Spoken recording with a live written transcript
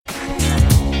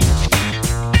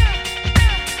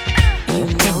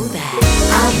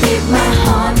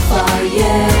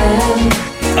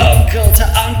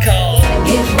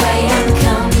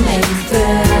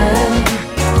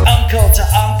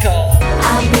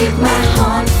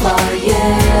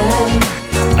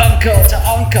uncle to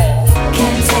uncle.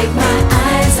 Can't take my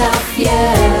eyes off you.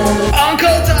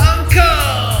 Uncle to uncle.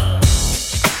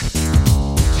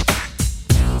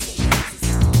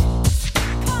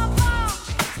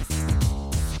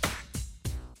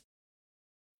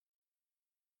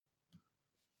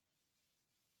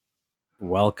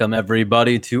 Welcome,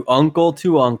 everybody, to Uncle,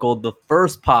 the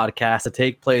first podcast to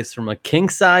take place from a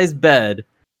king-size bed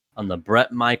on the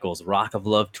Bret Michaels Rock of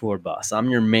Love tour bus.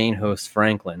 I'm your main host,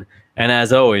 Franklin, and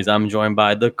as always, I'm joined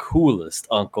by the coolest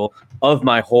uncle of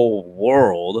my whole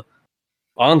world,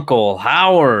 Uncle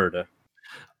Howard.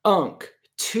 Unc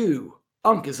 2.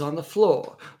 Unc is on the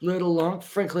floor. Little Unc,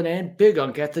 Franklin, and Big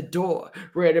Unc at the door.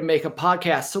 Ready to make a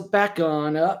podcast, so back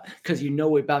on up, because you know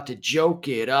we're about to joke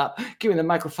it up. Give me the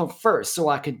microphone first so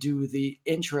I can do the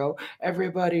intro.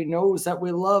 Everybody knows that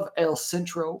we love El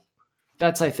Centro.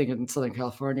 That's, I think, in Southern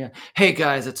California. Hey,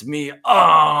 guys, it's me,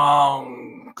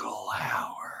 Uncle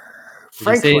Howard.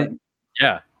 Franklin.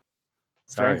 Yeah.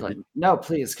 Sorry. Franklin. No,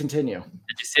 please, continue.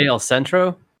 Did you say El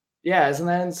Centro? Yeah, isn't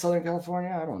that in Southern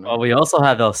California? I don't know. Well, we also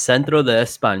have El Centro de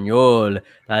Español.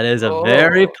 That is a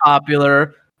very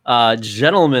popular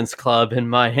gentleman's club in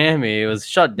Miami. It was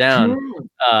shut down.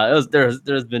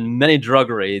 There's been many drug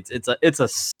raids. It's a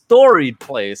storied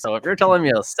place. So if you're telling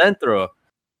me El Centro,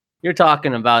 you're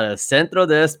talking about El Centro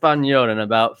de Español, and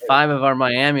about 5 of our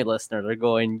Miami listeners are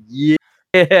going, yeah.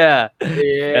 El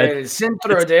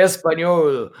Centro de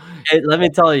Español. Let me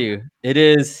tell you, it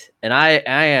is, and I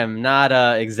am not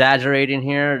exaggerating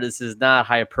here. This is not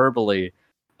hyperbole.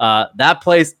 That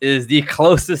place is the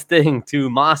closest thing to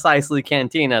Mos Eisley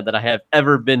Cantina that I have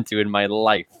ever been to in my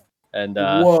life. And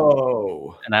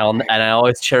whoa! And I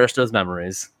always cherish those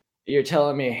memories. You're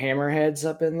telling me Hammerhead's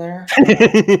up in there?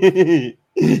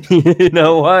 You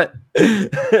know what?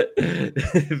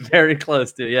 Very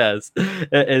close to, yes.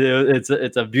 It's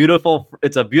a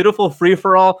beautiful free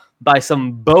for all by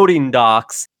some boating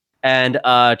docks and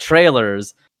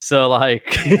trailers. So like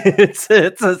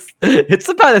it's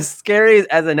about as scary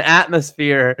as an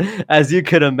atmosphere as you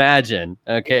could imagine.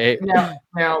 Okay. Now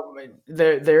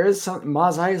there is some.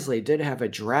 Mos Eisley did have a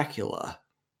Dracula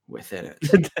within it.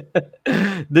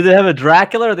 Did they have a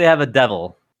Dracula or they have a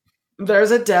devil?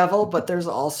 There's a devil, but there's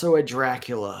also a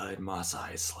Dracula in Mos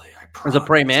Eisley. There's a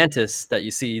praying mantis that you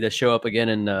see that show up again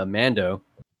in Mando.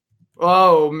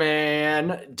 Oh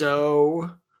man,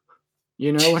 Doe.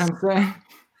 You know what I'm saying?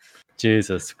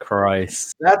 Jesus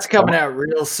Christ. That's coming out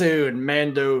real soon,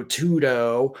 Mando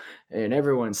Tudo, and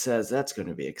everyone says that's going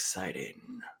to be exciting.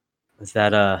 Is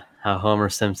that how Homer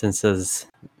Simpson says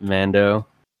Mando?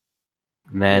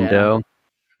 Mando? Yeah.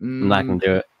 I'm not going to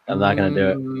do it. I'm not going to do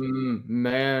it.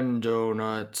 Mando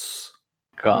nuts.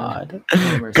 God.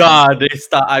 God, they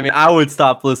stop. I mean, I would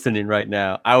stop listening right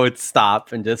now. I would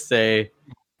stop and just say,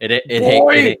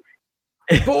 Boy!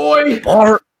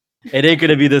 It ain't going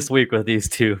to be this week with these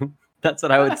two. That's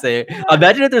what I would say.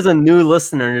 Imagine if there's a new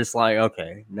listener and just like,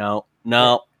 okay, no,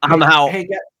 I'm out. Hey,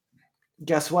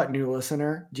 guess what, new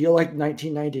listener? Do you like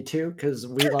 1992? Because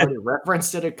we've already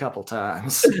referenced it a couple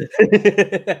times.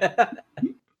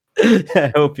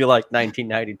 I hope you like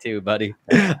 1992, buddy.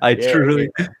 I truly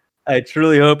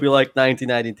hope you like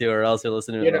 1992, or else you're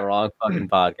listening to the wrong fucking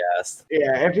podcast.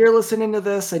 Yeah, if you're listening to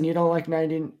this and you don't like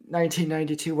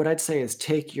 1992, what I'd say is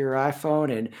take your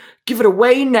iPhone and give it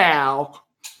away now.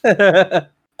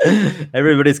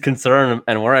 Everybody's concerned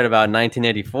and worried about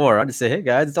 1984. I'd just say, hey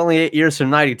guys, it's only 8 years from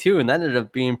 92, and that ended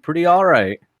up being pretty all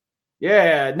right.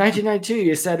 Yeah, 1992,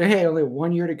 you said, hey, only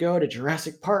 1 year to go to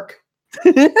Jurassic Park.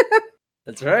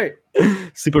 That's right.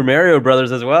 Super Mario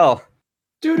Brothers as well.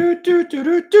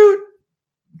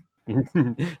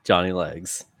 Johnny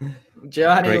Legs.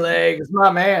 Johnny Legs,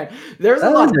 my man. There's a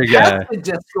lot of pest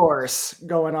discourse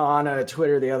going on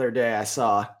Twitter the other day. I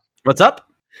saw. What's up?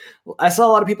 I saw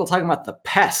a lot of people talking about the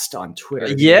pest on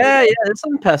Twitter. Yeah, there's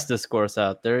some pest discourse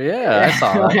out there. Yeah, I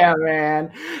saw that. Yeah,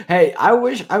 man. Hey, I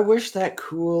wish that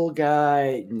cool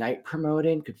guy Night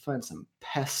Promoting could find some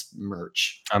pest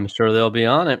merch. I'm sure they'll be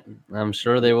on it. I'm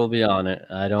sure they will be on it.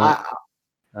 I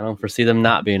don't foresee them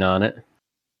not being on it.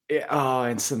 Yeah, oh,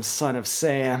 and some Son of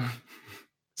Sam.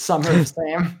 Summer of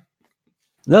Sam.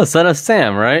 No, Son of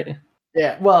Sam, right?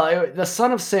 Yeah, well, the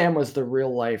Son of Sam was the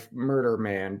real life murder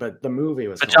man, but the movie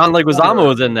was. But John Leguizamo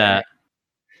was in that.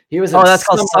 He was. Oh, that's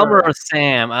called Summer of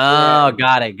Sam. Oh, yeah.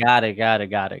 Got it.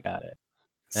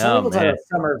 Some people talk about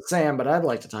Summer of Sam, but I'd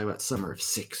like to talk about Summer of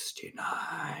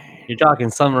 '69. You're talking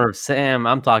Summer of Sam.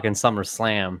 I'm talking Summer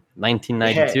Slam,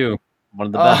 1992. Hey. One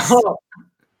of the best.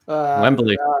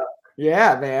 Wembley.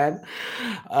 Yeah, man.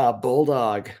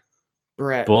 Bulldog.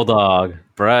 Brett,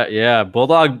 yeah.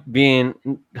 Bulldog being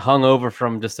hung over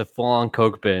from just a full-on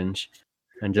coke binge.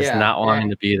 and just Yeah, not wanting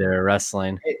to be there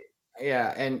wrestling.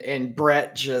 yeah, and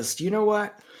Brett just, you know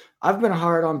what? I've been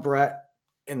hard on Brett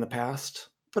in the past,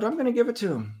 but I'm gonna give it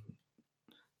to him.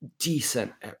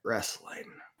 Decent at wrestling.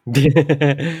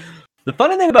 The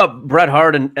funny thing about Bret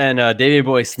Hart and Davey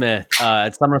Boy Smith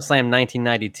at SummerSlam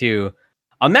 1992,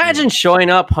 imagine showing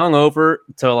up hungover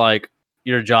to like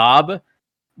your job,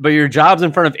 but your job's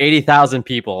in front of 80,000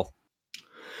 people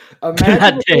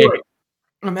that day.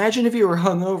 Imagine if you were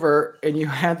hungover and you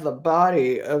had the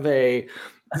body of a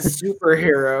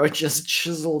superhero just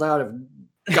chiseled out of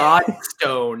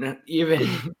Godstone, even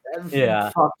Yeah.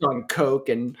 fucked on coke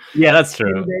and Yeah, that's 10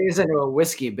 true. days into a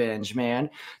whiskey binge, man.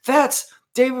 That's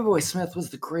David Boy Smith was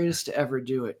the greatest to ever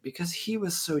do it because he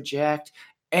was so jacked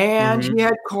and Mhm. he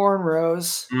had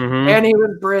cornrows Mhm. and he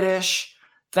was British.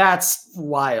 That's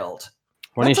wild.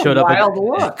 When That's he showed a up, wild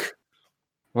look.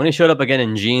 when he showed up again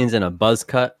in jeans and a buzz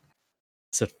cut,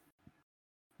 so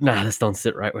nah, this don't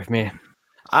sit right with me.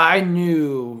 I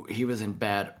knew he was in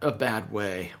a bad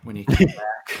way when he came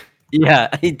back. Yeah,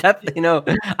 he definitely. You know,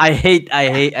 I hate.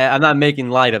 I'm not making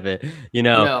light of it. You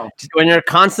know, No. just when you're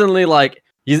constantly like,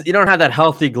 you don't have that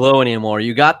healthy glow anymore.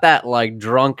 You got that like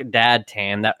drunk dad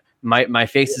tan. That my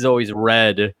face is always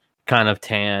red kind of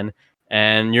tan,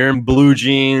 and you're in blue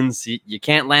jeans. You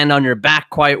can't land on your back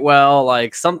quite well.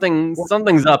 Like something's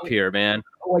up here, man.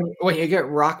 When you get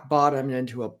rock bottomed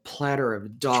into a platter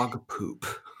of dog poop.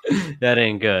 That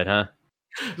ain't good, huh?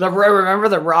 Remember,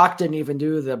 The Rock didn't even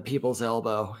do the people's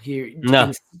elbow. He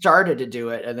started to do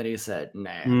it, and then he said, "Nah."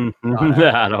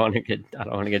 I don't want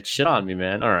to get shit on me,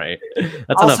 man. All right, that's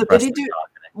Also, enough. did he do?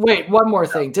 Wait, one more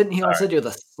thing. Didn't he also do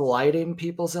the sliding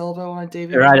people's elbow on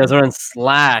David? Right, those are in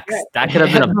slacks. That could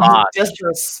have been a bot.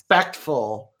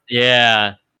 Disrespectful.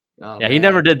 Yeah. Oh, yeah, he man.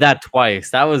 never did that twice.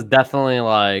 That was definitely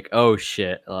like, oh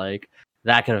shit, like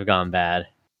that could have gone bad.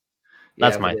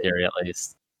 That's my theory, at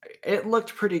least. It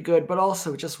looked pretty good, but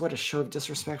also just what a show of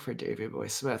disrespect for Davey Boy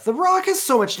Smith. The Rock has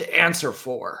so much to answer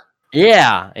for.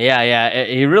 Yeah,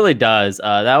 he really does.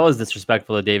 That was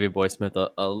disrespectful to Davey Boy Smith,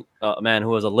 a man who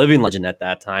was a living legend at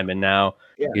that time, and now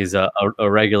he's a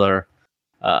regular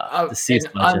deceased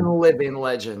legend. Unliving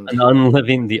legend.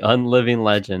 The unliving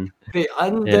legend. The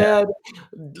undead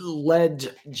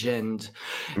legend.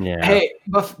 Yeah. Hey,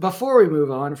 before we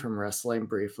move on from wrestling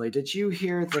briefly, did you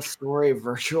hear the story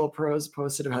Virtual Pros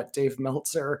posted about Dave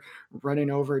Meltzer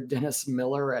running over Dennis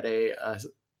Miller at a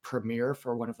premiere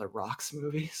for one of the Rock's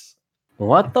movies?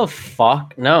 What the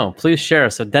fuck? No, please share.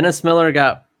 So Dennis Miller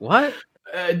got what?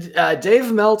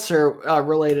 Dave Meltzer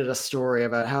related a story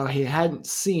about how he hadn't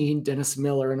seen Dennis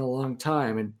Miller in a long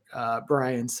time, and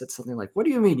Brian said something like, "What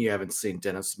do you mean you haven't seen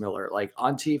Dennis Miller, like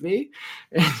on TV?"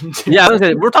 Yeah,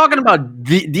 we're talking about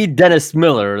the Dennis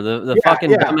Miller, the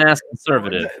fucking dumbass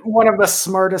conservative, one of the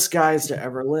smartest guys to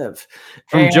ever live,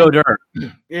 from Joe Dirt.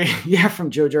 Yeah,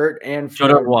 from Joe Dirt and Joe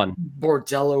Dirt 1,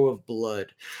 Bordello of Blood.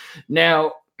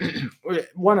 Now,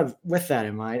 with that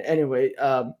in mind, anyway,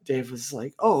 Dave was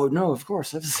like, "Oh no, of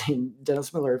course I've seen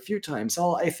Dennis Miller a few times.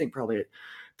 I think probably at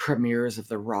premieres of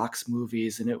the Rock's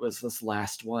movies, and it was this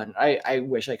last one. I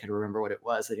wish I could remember what it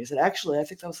was." And he said, "Actually, I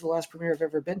think that was the last premiere I've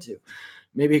ever been to,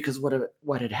 maybe because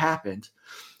what had happened."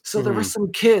 So there were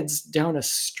some kids down a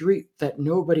street that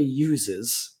nobody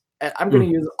uses. I'm going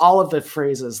to use all of the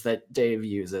phrases that Dave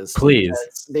uses, please,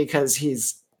 because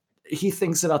he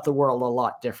thinks about the world a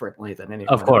lot differently than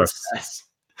anyone of course else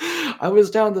does. I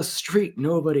was down the street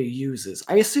nobody uses.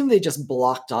 I assume they just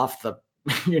blocked off the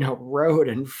road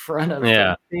in front of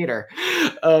the theater.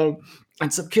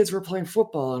 And some kids were playing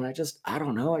football, and I just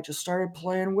started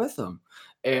playing with them.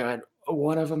 And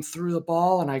one of them threw the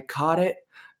ball, and I caught it,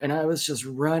 and I was just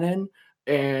running.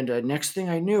 And next thing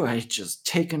I knew, I had just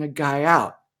taken a guy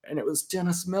out, and it was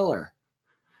Dennis Miller.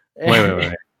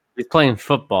 Wait. He's playing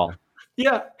football.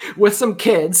 Yeah, with some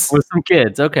kids.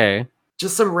 Okay.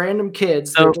 Just some random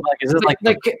kids. So,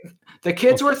 the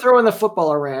kids were throwing the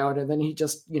football around, and then he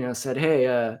just, said,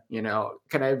 "Hey,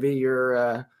 can I be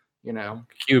your,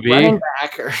 QB running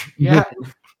back?" Or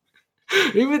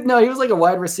he was like a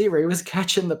wide receiver. He was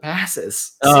catching the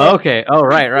passes. Oh, okay. Oh,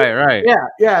 right.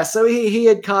 Yeah. So he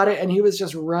had caught it, and he was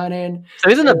just running. So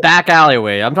he's in the back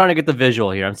alleyway. I'm trying to get the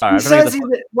visual here. I'm sorry.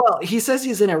 He says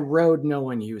he's in a road no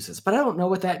one uses, but I don't know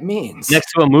what that means.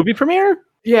 Next to a movie premiere?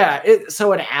 Yeah.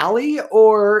 So an alley,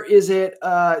 or is it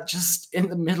just in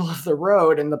the middle of the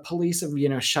road, and the police have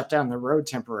shut down the road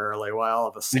temporarily while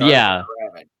the stars are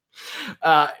arriving?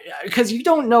 Because you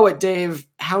don't know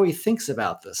how he thinks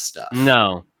about this stuff.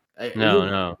 No.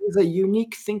 He's a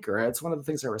unique thinker. That's one of the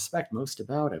things I respect most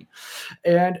about him.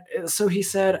 And so he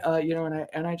said,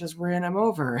 and I just ran him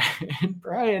over. And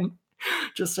Brian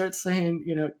just starts saying,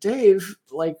 Dave,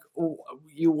 like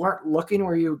you weren't looking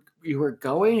where you were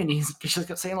going, and he just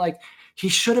kept saying like he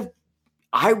should have.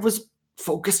 I was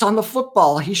focused on the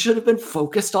football. He should have been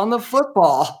focused on the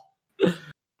football.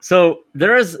 So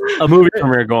there is a movie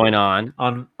premiere going on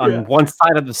one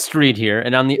side of the street here,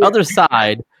 and on the other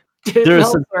side,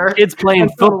 there's some kids playing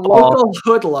football. Local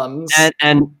hoodlums.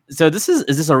 And so is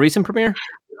this a recent premiere?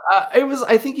 It was,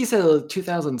 I think he said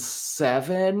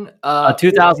 2007.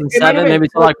 2007, maybe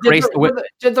it's like Race to Witch.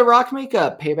 Did The Rock make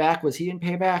a Payback? Was he in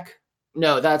Payback?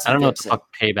 No, that's I don't know what the fuck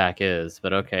Payback is,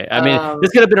 but okay. I mean,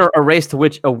 this could have been a Race to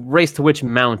Witch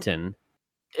Mountain.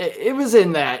 It was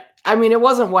in that. I mean, it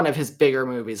wasn't one of his bigger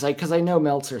movies, like because I know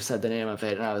Meltzer said the name of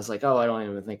it, and I was like, oh, I don't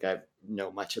even think I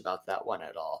know much about that one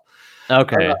at all.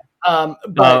 Okay.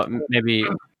 But maybe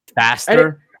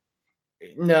Faster.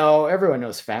 No, everyone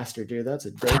knows Faster, dude. That's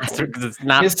a Faster because it's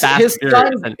not his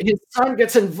son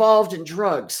gets involved in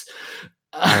drugs.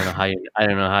 I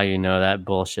don't know how you know that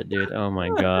bullshit, dude. Oh my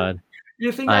god.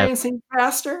 You think I ain't seen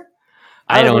Faster?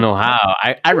 I don't know how.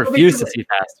 I refuse to see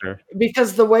Faster.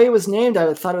 Because the way it was named,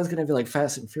 I thought it was going to be like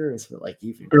Fast and Furious, but like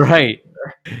even right.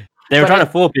 They were trying to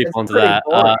fool people into that.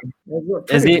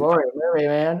 Is he boring movie,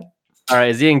 man? All right,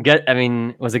 is he in Get? I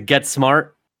mean, was it Get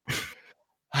Smart?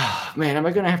 Man, am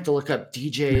I going to have to look up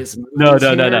DJ's movies?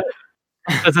 No.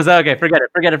 This is okay. Forget it.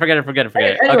 Anyway,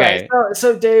 Okay.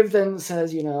 So Dave then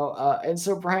says, and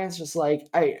so Brian's just like,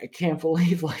 I can't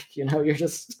believe, like, you're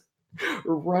just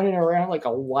running around like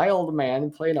a wild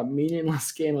man playing a meaningless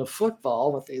game of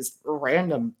football with these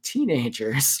random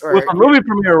teenagers. With a movie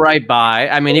premiere right by,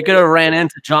 I mean, he could have ran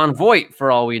into John Voight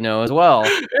for all we know as well.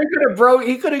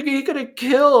 He could have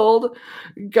killed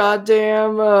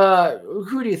goddamn.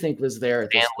 Who do you think was there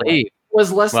at this point?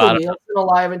 Was Leslie Nielsen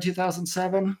alive in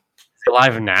 2007? Is he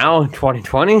alive now in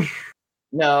 2020?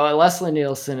 No, Leslie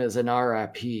Nielsen is an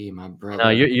RIP, my brother. No,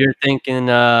 you're thinking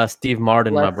Steve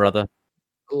Martin, my brother.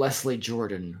 Leslie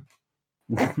Jordan.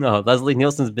 No, Leslie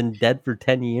Nielsen's been dead for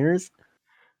 10 years.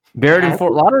 Buried in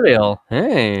Fort Lauderdale.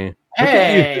 Hey,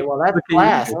 well, that's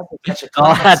class. That's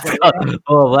class.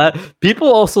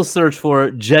 People also search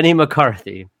for Jenny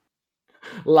McCarthy.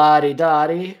 Lottie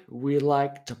Dottie, we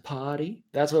like to party.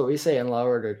 That's what we say in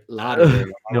Lauderdale.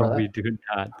 No, we do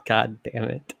not. God damn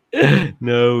it.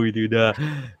 No, we do not.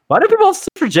 Why do people search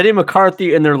for Jenny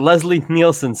McCarthy in their Leslie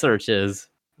Nielsen searches?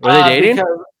 Were they dating?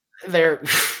 Because they're,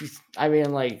 I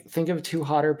mean, like, think of two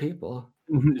hotter people.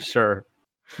 Sure.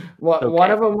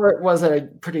 One of them was a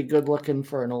pretty good looking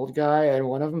for an old guy, and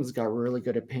one of them's got really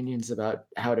good opinions about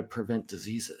how to prevent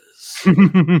diseases.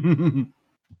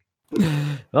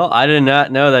 Well, I did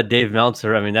not know that Dave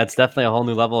Meltzer. I mean, that's definitely a whole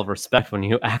new level of respect when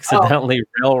you accidentally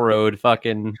railroad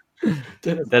fucking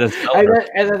Dennis Miller.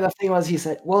 And then the thing was, he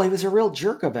said, well, he was a real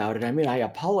jerk about it. I mean, I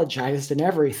apologized and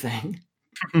everything.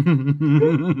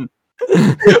 Which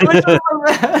was the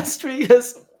best,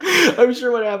 because I'm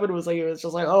sure what happened was like it was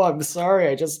just like, oh, I'm sorry,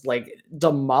 I just like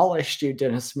demolished you,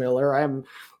 Dennis Miller. I'm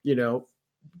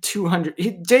 200.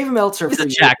 Dave Meltzer, he's a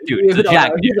jack dude.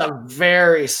 He's a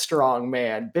very strong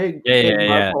man, big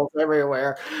muscles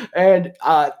everywhere, and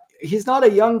he's not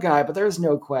a young guy, but there's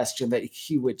no question that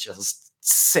he would just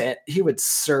he would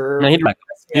serve. No, he'd wreck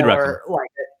him.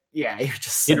 Yeah, you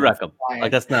just he'd wreck him.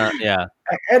 Like that's not, yeah.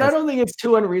 And I don't think it's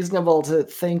too unreasonable to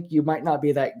think you might not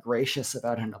be that gracious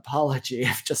about an apology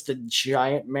if just a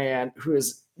giant man who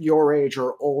is your age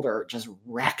or older just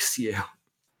wrecks you.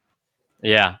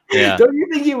 Yeah. Don't you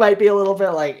think you might be a little bit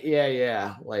like,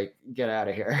 yeah, like get out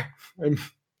of here?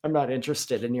 I'm not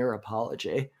interested in your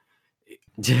apology.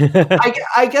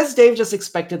 I guess Dave just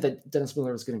expected that Dennis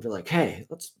Miller was going to be like, hey,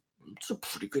 it's a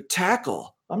pretty good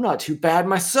tackle. I'm not too bad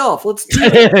myself. Let's do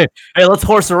it. Hey, let's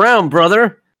horse around,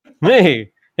 brother.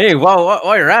 Hey,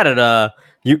 while you're at it,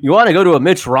 you want to go to a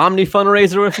Mitch Romney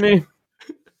fundraiser with me?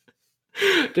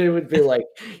 Dave would be like,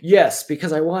 yes,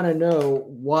 because I want to know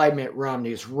why Mitt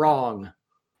Romney's wrong.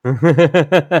 Dave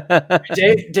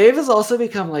has also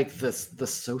become like the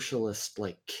socialist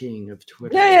like king of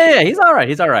Twitter. Yeah. He's all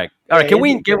right. All right. Can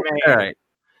we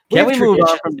move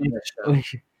on from this?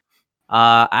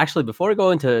 Actually, before we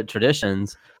go into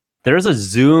traditions, there's a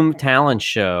Zoom talent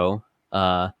show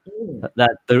that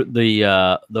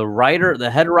the writer,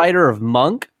 the head writer of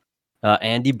Monk,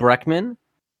 Andy Breckman,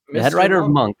 the head writer of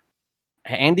Monk,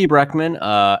 Andy Breckman,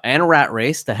 and Rat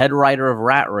Race, the head writer of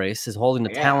Rat Race, is holding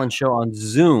a talent show on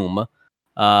Zoom,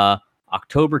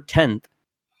 October 10th.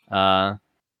 Oh,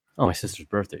 my sister's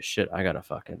birthday. Shit, I gotta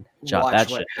fucking jot Watch that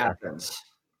what shit. Happens.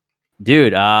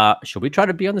 Dude, should we try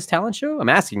to be on this talent show? I'm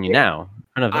asking you now.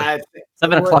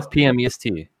 7:00 p.m.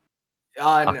 EST.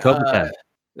 On October 10th.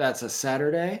 That's a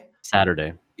Saturday.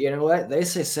 Saturday. You know what? They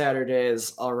say Saturday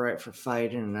is all right for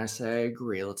fighting, and I say I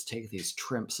agree. Let's take these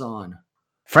trimps on.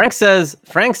 Our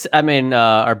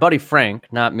buddy Frank,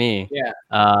 not me. Yeah.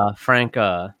 Frank,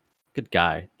 good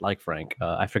guy, like Frank.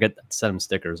 I forget to send him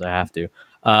stickers. I have to.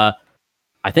 I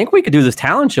think we could do this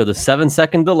talent show. The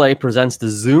 7-second delay presents the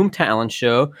Zoom talent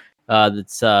show.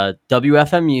 That's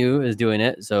WFMU is doing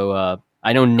it. So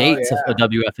I know Nate's a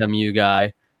WFMU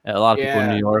guy. A lot of people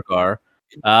in New York are.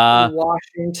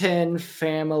 Washington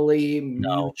Family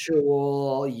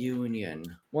Mutual Union,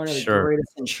 one of the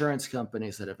greatest insurance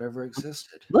companies that have ever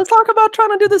existed. Let's talk about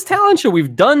trying to do this talent show.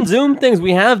 We've done Zoom things.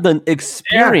 We have the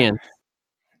experience.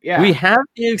 Yeah. We have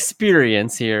the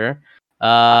experience here.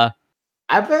 I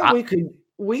bet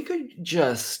we could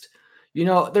just,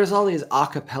 there's all these a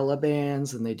cappella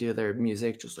bands and they do their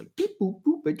music just like beep boop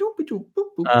boop boop boop boop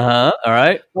boop. All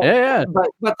right. Yeah.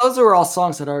 But those are all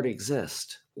songs that already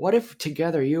exist. What if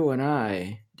together you and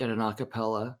I did an a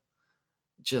cappella,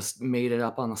 just made it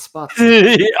up on the spot?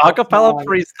 A cappella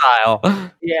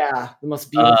freestyle. Yeah, the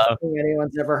most beautiful thing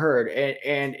anyone's ever heard.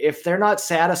 And if they're not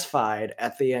satisfied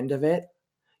at the end of it,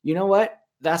 you know what?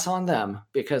 That's on them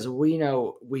because we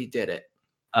know we did it.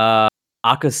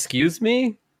 Excuse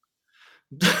me?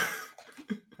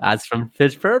 That's from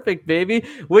Pitch Perfect, baby,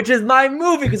 which is my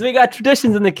movie because we got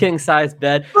traditions in the king size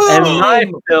bed. And my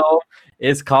film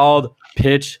is called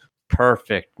Pitch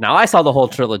Perfect. Now, I saw the whole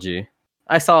trilogy.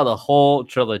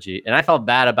 And I felt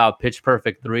bad about Pitch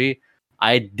Perfect 3.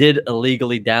 I did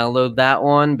illegally download that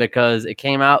one because it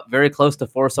came out very close to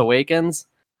Force Awakens.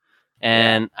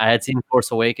 And I had seen Force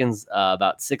Awakens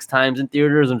about 6 times in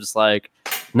theaters. I'm just like,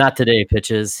 not today,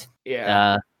 pitches.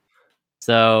 Yeah.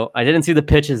 So I didn't see the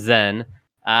pitches then.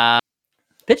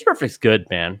 Pitch Perfect's good,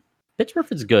 man. Pitch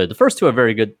Perfect's good. The first 2 are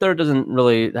very good. Third doesn't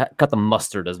really cut the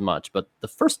mustard as much, but the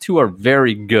first 2 are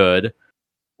very good.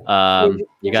 You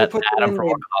got Adam from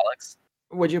Workaholics.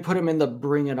 Would you put him in the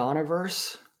Bring It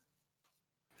On-verse?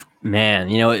 Man,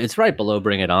 it's right below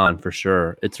Bring It On for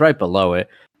sure. It's right below it.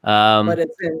 But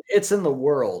it's in the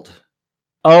world.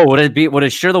 Oh, would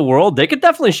it share the world? They could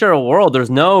definitely share a world. There's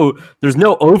no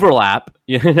overlap.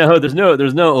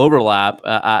 There's no overlap.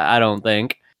 I don't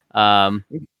think.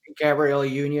 Gabrielle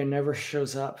Union never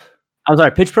shows up. I'm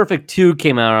sorry. Pitch Perfect 2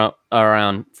 came out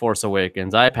around Force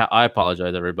Awakens. I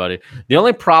apologize, everybody. The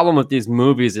only problem with these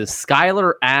movies is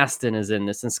Skylar Astin is in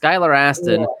this, and Skylar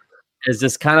Astin is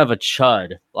just kind of a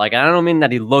chud. Like, I don't mean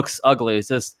that he looks ugly. It's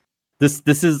just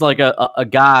this is like a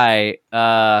guy.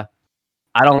 I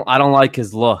don't like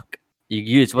his look.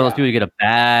 It's one of those people you get a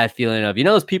bad feeling of.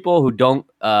 Those people who don't.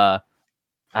 I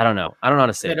don't know how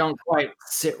to say. They don't quite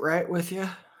sit right with you.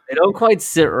 They don't quite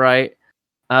sit right.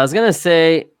 I was gonna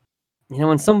say,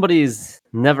 when somebody's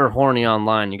never horny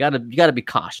online, you gotta be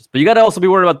cautious, but you gotta also be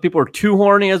worried about people who are too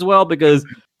horny as well, because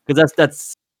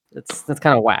that's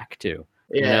kind of whack too.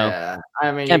 Yeah,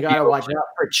 I mean, you gotta watch out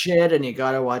for chid and you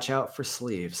gotta watch out for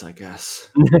sleeves, I guess.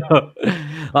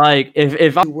 Like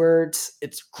if words,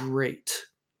 it's great.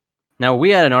 Now,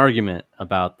 we had an argument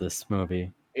about this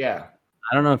movie. Yeah,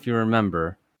 I don't know if you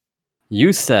remember.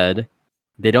 You said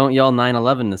they don't yell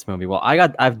 9/11 in this movie. Well,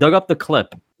 I've dug up the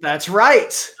clip. That's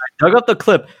right. I dug up the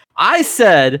clip. I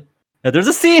said that there's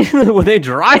a scene where they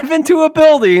drive into a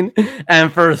building,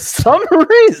 and for some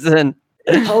reason,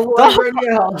 all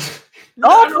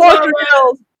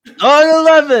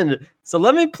 9/11. So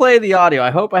let me play the audio.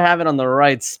 I hope I have it on the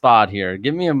right spot here.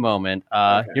 Give me a moment.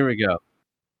 Okay. Here we go.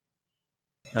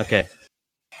 Okay.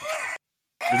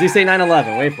 Does he say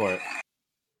 9/11? Wait for it.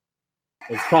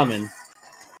 It's coming.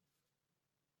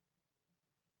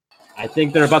 I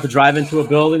think they're about to drive into a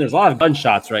building. There's a lot of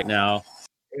gunshots right now.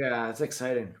 Yeah, it's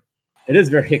exciting. It is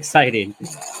very exciting.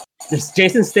 There's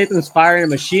Jason Statham's firing a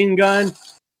machine gun.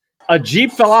 A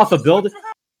Jeep fell off a building.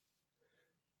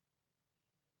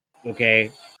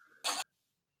 Okay.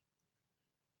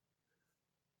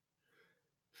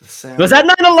 Was that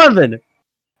 9/11?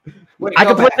 I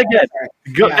can play it again.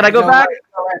 Can I go back?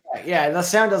 Yeah, the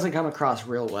sound doesn't come across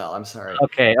real well. I'm sorry.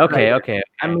 Okay.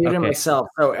 I'm muting myself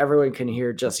so everyone can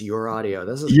hear just your audio.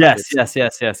 This is yes.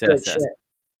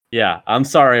 Yeah, I'm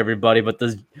sorry, everybody, but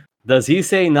does he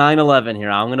say 9/11 here?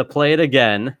 I'm gonna play it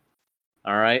again.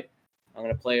 All right, I'm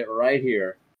gonna play it right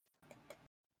here.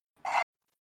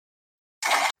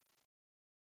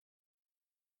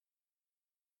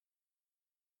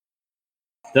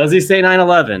 Does he say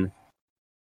 9/11?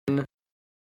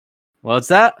 What's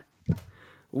that?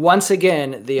 Once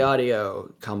again, the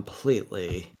audio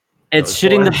completely It's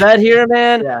shitting the bed here,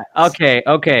 man. Yeah. Okay.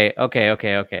 Okay,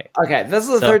 this is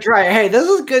the third try. Hey, this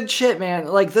is good shit, man.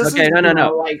 Like this Okay, is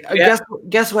no. like Yeah.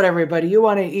 guess what, everybody? You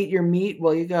want to eat your meat?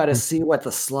 Well, you got to see what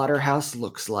the slaughterhouse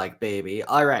looks like, baby.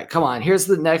 All right, come on. Here's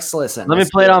the next listen. Let me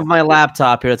play it on my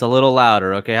laptop here. It's a little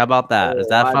louder. Okay, how about that? Is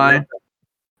that fine?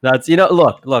 That's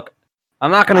look.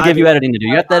 I'm not gonna give you editing to do.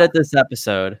 You have to edit this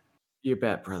episode. You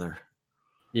bet, brother.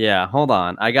 Yeah, hold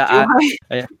on.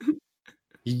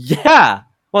 Yeah.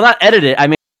 Well, not edit it. I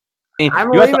mean, you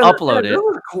have to upload it. This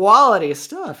is quality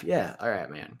stuff. Yeah. All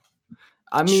right, man.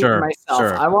 I'm muting myself.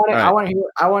 Sure. I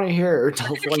want to hear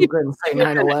Dolph Lundgren say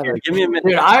 9/11. Give me a minute.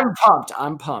 Dude, I'm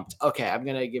pumped. Okay, I'm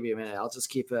gonna give you a minute. I'll just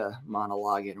keep a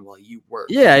monologue in while you work.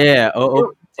 Yeah.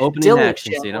 Opening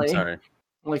action scene. I'm sorry.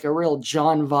 Like a real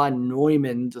John von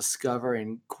Neumann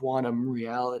discovering quantum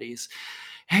realities.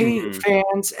 Hey,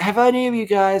 fans, have any of you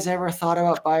guys ever thought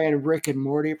about buying Rick and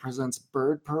Morty Presents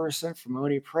Bird Person from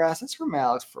Oni Press? It's from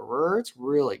Alex Ferrer. It's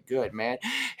really good, man.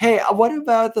 Hey, what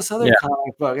about this other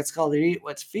comic book? It's called It Eat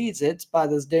What Feeds It. It's by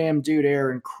this damn dude,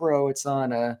 Aaron Crow. It's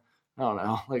on I don't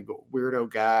know, like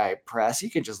Weirdo Guy Press. You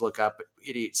can just look up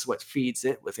It Eats What Feeds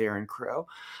It with Aaron Crow.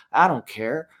 I don't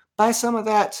care. Buy some of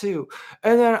that too.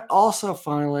 And then also,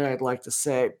 finally, I'd like to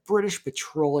say British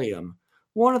Petroleum.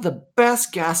 One of the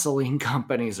best gasoline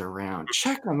companies around.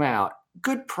 Check them out.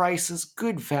 Good prices,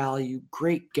 good value,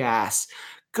 great gas.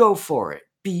 Go for it.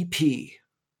 BP.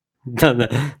 No,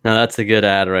 that's a good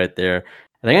ad right there.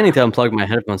 I think I need to unplug my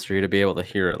headphones for you to be able to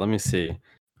hear it. Let me see.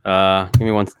 Give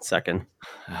me 1 second.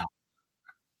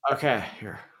 Okay,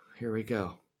 here we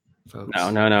go, folks.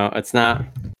 No, it's not.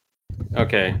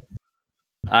 Okay.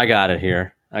 I got it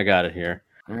here.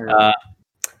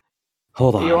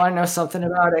 Hold on. You want to know something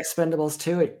about Expendables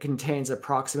 2? It contains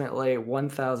approximately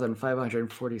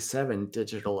 1,547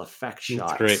 digital effect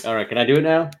shots. That's great. All right, can I do it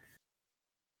now?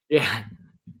 Yeah,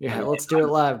 let's do it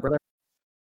live, brother.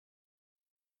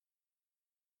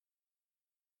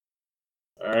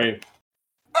 All right.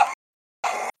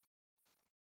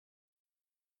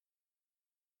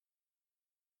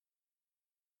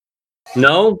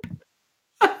 No?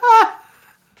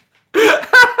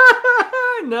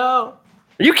 No.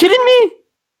 Are you kidding me?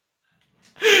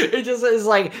 It just is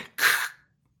like.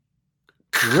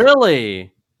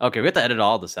 Really? Okay, we have to edit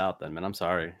all this out then, man. I'm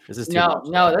sorry. This is too much.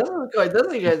 No, this is good.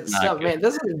 This is good stuff, man.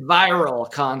 This is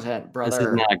viral content, brother. This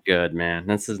is not good, man.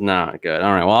 This is not good.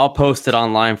 All right. Well, I'll post it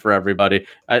online for everybody.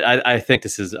 I think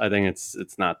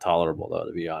it's not tolerable though,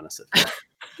 to be honest with you.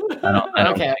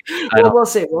 Okay. Well, we'll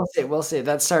see.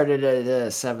 That started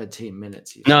at 17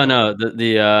 minutes. No.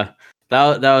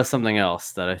 That was something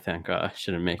else that I think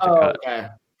shouldn't make the cut. Okay.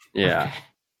 Yeah.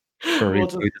 Okay. We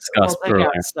discussed we'll take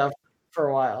out stuff for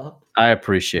a while. I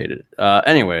appreciate it.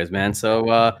 Anyways, man.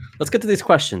 So let's get to these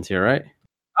questions here, right?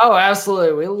 Oh,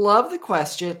 absolutely. We love the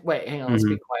question. Wait, hang on. Let's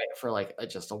be quiet for like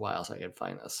just a while so I can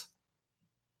find this.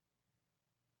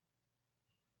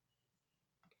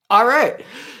 All right.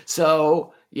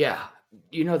 So, yeah.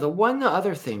 The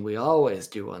other thing we always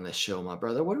do on this show, my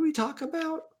brother, what do we talk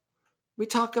about? We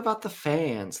talk about the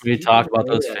fans. We talk about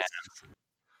those fans.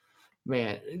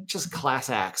 Man, just class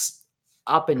acts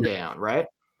up and down, right?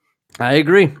 I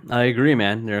agree,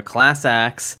 man. They're class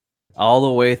acts all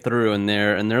the way through, and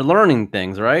they're learning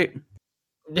things, right?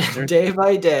 Day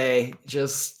by day,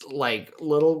 just like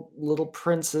little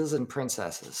princes and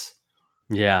princesses.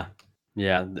 Yeah,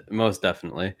 most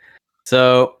definitely.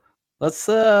 So let's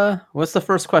what's the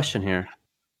first question here?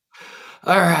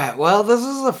 All right. Well, this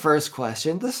is the first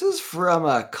question. This is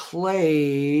from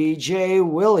Clay J.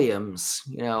 Williams.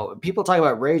 People talk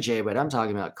about Ray J, but I'm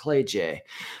talking about Clay J.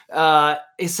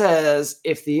 He says,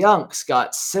 if the Unks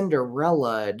got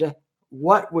Cinderella'd,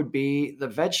 what would be the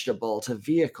vegetable to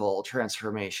vehicle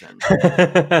transformation?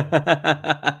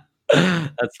 That's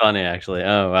funny, actually.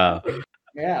 Oh, wow.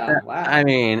 Yeah, wow. I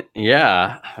mean,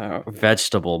 yeah,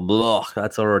 vegetable. Blah,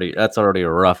 that's already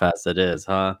rough as it is,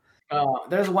 huh?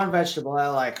 There's one vegetable I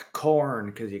like, corn,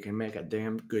 because you can make a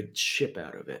damn good chip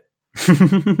out of it.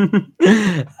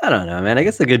 I don't know, man. I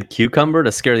guess a good cucumber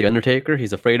to scare the Undertaker.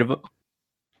 He's afraid of it.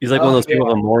 He's like one of those people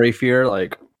with a Maury fear,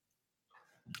 like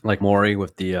Maury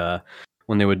with the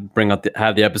when they would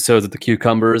have the episodes with the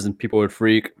cucumbers and people would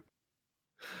freak.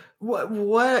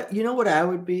 What you know what I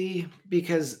would be,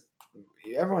 because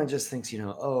everyone just thinks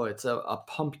it's a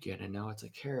pumpkin and now it's a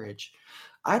carriage.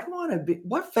 I'd want to be.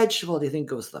 What vegetable do you think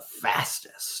goes the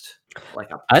fastest?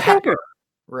 Like a pepper,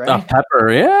 right? A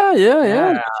pepper, yeah.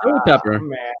 Chili pepper,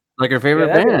 man. Like your favorite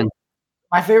band.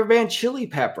 My favorite band, Chili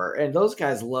Pepper, and those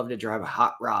guys love to drive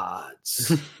hot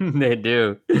rods. They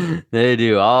do,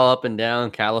 all up and down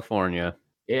California.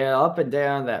 Yeah, up and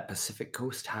down that Pacific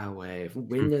Coast Highway,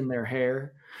 wind in their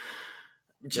hair,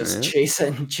 just Yeah.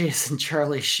 chasing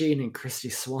Charlie Sheen and Christy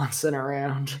Swanson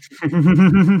around.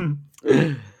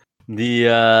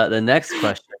 The next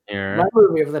question My here.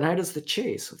 movie of the night is The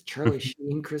Chase with Charlie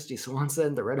Sheen, Christy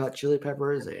Swanson, the Red Hot Chili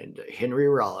Peppers, and Henry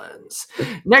Rollins.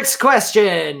 Next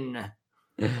question.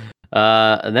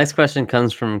 The next question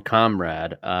comes from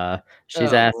Comrade.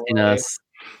 She's Oh, asking boy. us,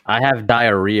 I have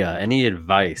diarrhea. Any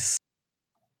advice?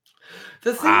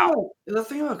 The Wow.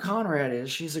 thing about Conrad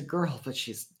is she's a girl, but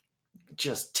she's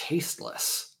just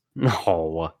tasteless.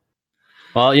 No.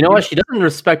 Well, you know what? She doesn't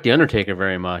respect the Undertaker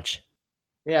very much.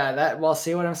 Yeah, well,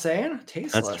 see what I'm saying?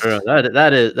 Tasteless. That's true.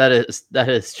 That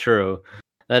is true.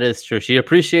 That is true. She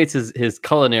appreciates his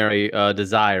culinary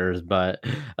desires, but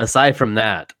aside from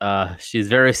that, she's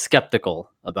very skeptical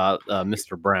about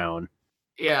Mr. Brown.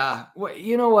 Yeah. Well,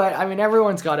 you know what? I mean,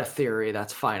 everyone's got a theory.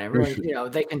 That's fine.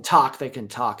 Everyone, they can talk. They can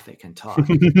talk.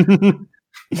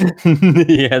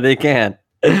 Yeah, they can.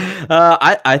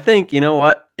 I think, you know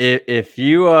what? If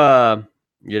you if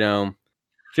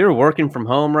you're working from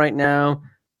home right now,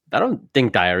 I don't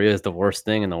think diarrhea is the worst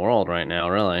thing in the world right now.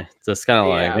 Really, it's just kind of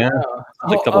like, yeah.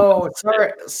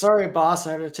 Sorry, boss.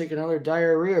 I have to take another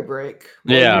diarrhea break.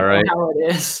 Well, yeah, right. How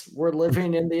it is. We're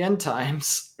living in the end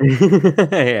times.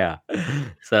 Yeah.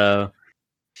 So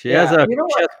she has a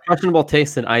questionable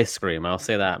taste in ice cream. I'll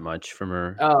say that much from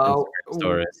her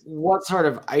stories. What sort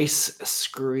of ice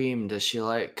cream does she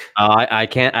like? I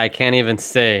can't even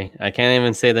say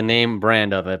the name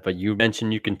brand of it. But you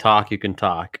mentioned you can talk.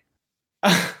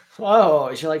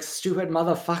 Oh, she likes stupid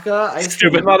motherfucker.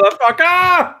 Stupid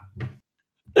motherfucker.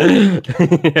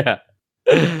 Yeah.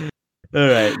 All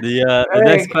right. The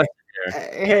next question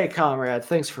here. Hey, comrade.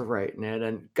 Thanks for writing it,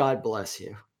 and God bless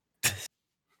you.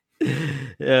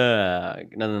 Yeah,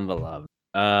 nothing but love.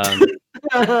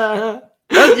 Can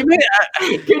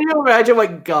you imagine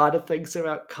what God thinks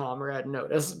about Comrade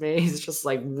Notice Me? He's just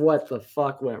like, what the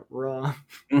fuck went wrong?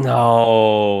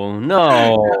 No.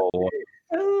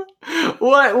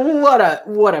 What a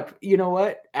you know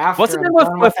what? After what's the name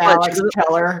with Alex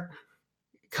Keller,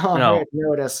 Comrade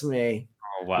Notice Me.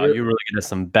 Oh wow, you really get us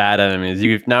some bad enemies.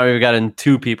 We've gotten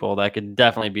two people that could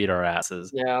definitely beat our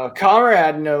asses. Yeah,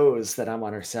 Comrade knows that I'm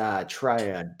on her side.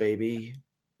 Triad, baby.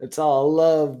 It's all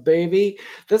love, baby.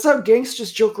 That's how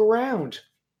gangsters joke around.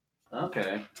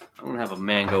 Okay, I'm gonna have a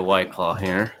mango White Claw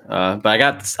here, but I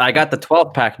got the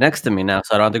 12-pack next to me now,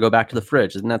 so I don't have to go back to the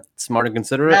fridge. Isn't that smart and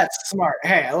considerate? That's smart.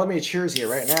 Hey, let me cheers you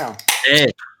right now.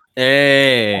 Hey,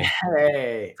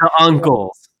 the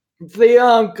uncles. The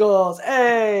uncles,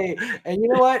 hey, and you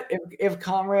know what? If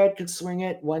Comrade could swing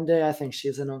it one day, I think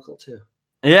she's an uncle too.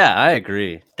 Yeah, I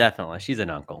agree. Definitely, she's an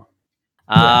uncle.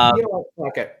 You know what?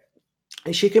 Fuck it.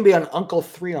 She can be an Uncle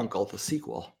 3 Uncle, the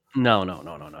sequel. No.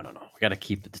 We gotta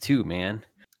keep the two, man.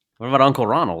 What about Uncle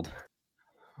Ronald?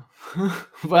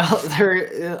 Well,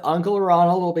 Uncle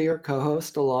Ronald will be your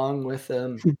co-host along with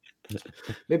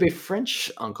maybe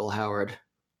French Uncle Howard.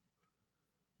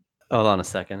 Hold on a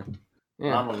second.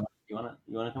 Yeah. Ronald, you wanna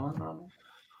come on, Ronald?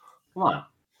 Come on.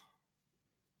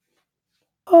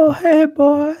 Oh, hey,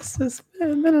 boss. It's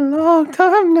been a long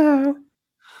time now.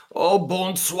 Oh,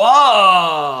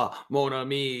 bonsoir, mon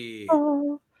ami.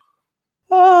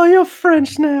 Oh, you're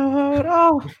French now, Howard.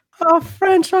 Oh,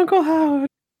 French Uncle Howard.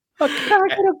 Can I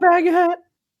get a baguette?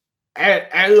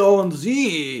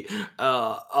 Allons-y.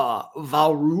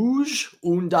 Val Rouge,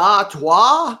 Unda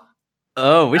Trois.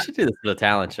 Oh, we should do this for the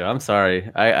talent show. I'm sorry.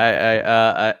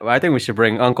 I think we should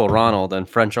bring Uncle Ronald and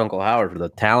French Uncle Howard for the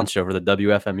talent show, for the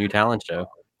WFMU talent show.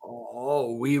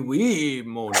 Oh, oui,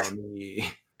 mon ami.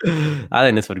 I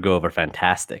think this would go over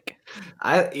fantastic.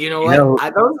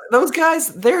 Those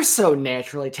guys, they're so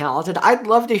naturally talented. I'd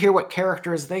love to hear what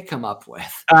characters they come up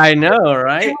with. I know,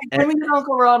 right? Can we get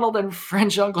Uncle Ronald and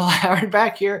French Uncle Howard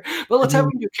back here? But let's have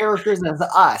them do characters as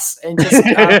us and just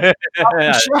the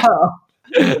show.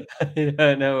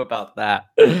 I know about that.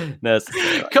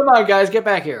 Come on, guys, get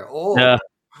back here.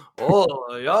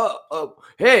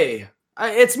 Hey,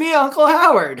 it's me, Uncle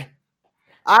Howard.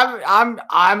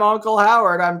 I'm Uncle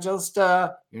Howard. I'm just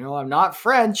I'm not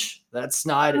French. That's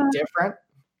not different.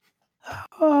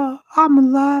 Oh, I'm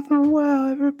alive and well,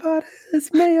 everybody.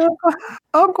 It's me,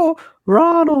 Uncle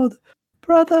Ronald,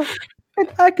 brother.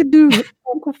 I could do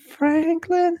Uncle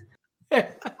Franklin. I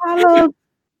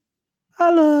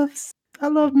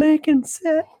love making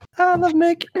set. I love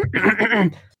making.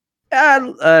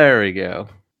 There we go.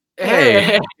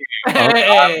 Hey,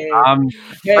 I'm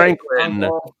Franklin.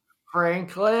 Uncle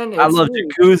Franklin. I love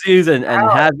jacuzzis and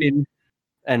having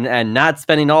and not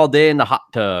spending all day in the hot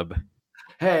tub.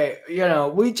 Hey,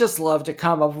 we just love to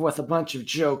come up with a bunch of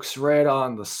jokes right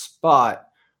on the spot.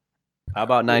 How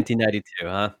about 1992,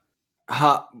 huh?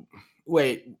 Huh,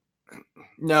 wait,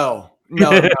 no,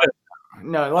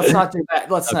 let's not do that.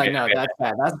 Let's not. Okay, No, that's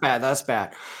bad. That's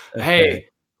bad. okay. Hey,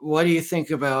 what do you think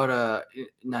about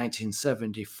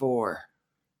 1974?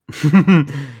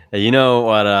 You know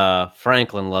what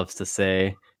Franklin loves to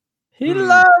say? He Hmm.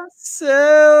 loves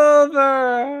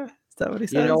silver. Is that what he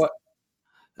You know says? what?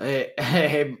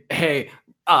 Hey,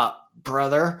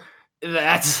 brother.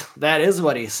 That is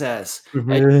what he says.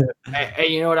 Hey,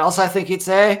 you know what else I think he'd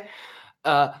say?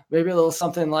 Maybe a little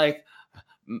something like,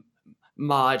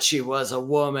 Maud, she was a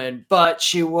woman, but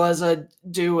she was a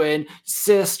doing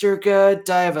sister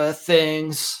Godiva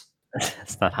things.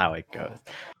 That's not how it goes.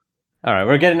 All right,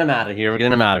 we're getting him out of here. We're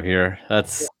getting him out of here.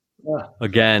 That's Uh,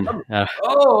 again.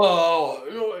 oh,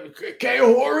 que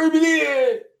horrible!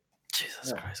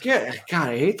 Jesus Christ. God,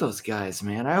 I hate those guys,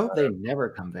 man. I hope they never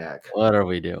come back. What are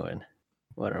we doing?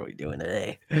 What are we doing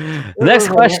today? This Next is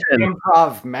an question.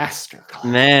 improv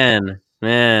masterclass.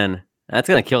 Man, that's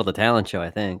gonna kill the talent show.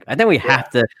 I think we Yeah. have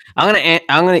to. I'm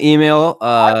gonna email.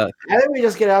 I think we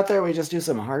just get out there. We just do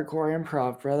some hardcore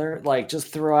improv, brother. Like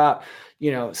just throw out,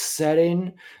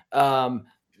 setting,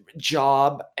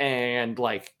 job, and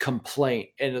like complaint,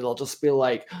 and it'll just be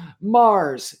like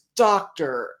Mars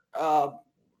doctor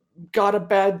got a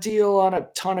bad deal on a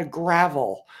ton of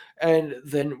gravel. And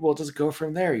then we'll just go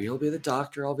from there. You'll be the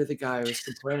doctor. I'll be the guy who's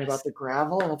complaining about the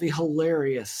gravel. It'll be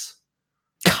hilarious.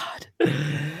 God.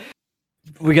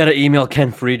 We got to email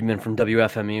Ken Friedman from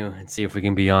WFMU and see if we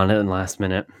can be on it in last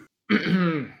minute.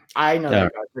 I know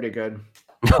that guy pretty good.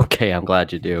 Okay, I'm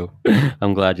glad you do.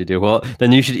 I'm glad you do. Well,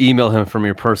 then you should email him from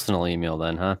your personal email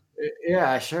then, huh?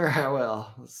 Yeah, sure, I will.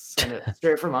 Send it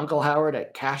straight from Uncle Howard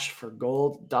at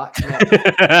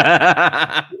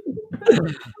cashforgold.net.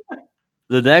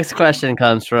 The next question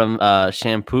comes from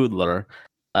Shampoodler.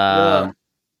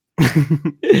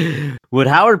 Would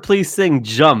Howard please sing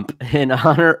Jump in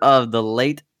honor of the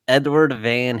late Edward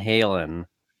Van Halen?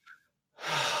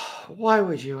 Why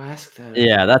would you ask that?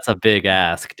 Yeah, that's a big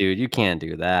ask, dude. You can't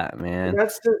do that, man.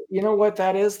 You know what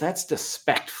that is? That's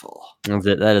disrespectful.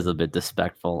 That is a bit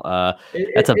disrespectful.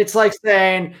 It's like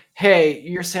saying, "Hey,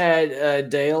 you're sad.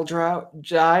 Dale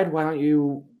died. Why don't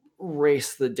you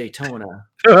race the Daytona?"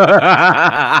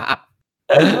 What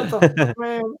the fuck,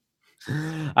 man?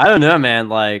 I don't know, man.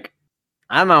 Like,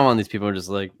 I'm not one of these people who are just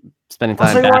like spending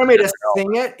time. So you wanted me to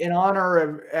sing it in honor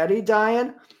of Eddie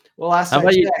dying? Well, last How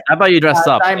time about you dress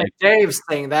up? Diamond Dave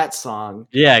sang that song.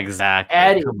 Yeah, exactly.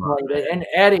 Eddie played it, and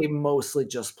Eddie mostly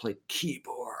just played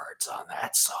keyboards on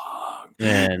that song.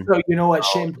 Man. So you know what,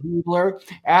 Shane Bubler?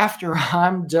 After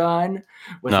I'm done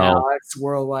with Alex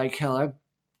Worldwide Killer,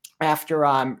 after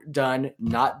I'm done,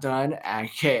 not done,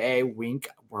 aka Wink,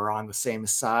 we're on the same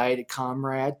side,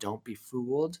 comrade. Don't be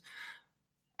fooled.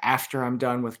 After I'm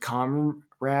done with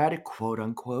comrade, quote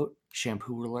unquote,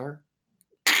 Shampooler.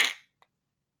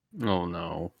 Oh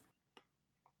no.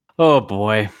 Oh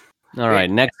boy. All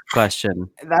right, next question.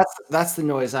 That's the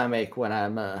noise I make when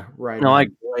I'm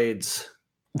riding blades.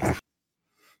 The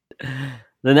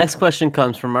next question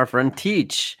comes from our friend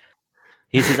Teach.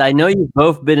 He says, I know you've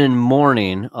both been in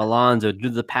mourning, Alonzo, due to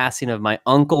the passing of my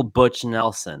uncle Butch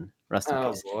Nelson. Rest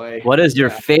in peace. Boy. What is your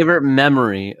favorite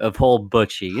memory of old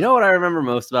Butchie? You know what I remember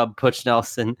most about Butch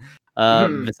Nelson?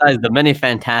 Besides the many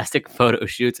fantastic photo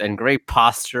shoots and great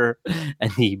posture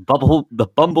and the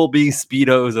bumblebee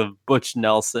speedos of Butch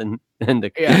Nelson and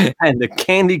the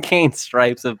candy cane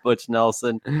stripes of Butch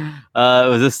Nelson, it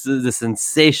was this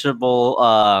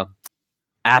insatiable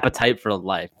appetite for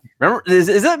life. Remember, is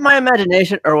it my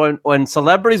imagination, or when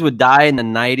celebrities would die in the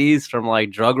 90s from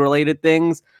like drug related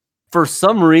things, for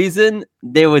some reason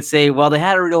they would say, well, they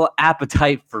had a real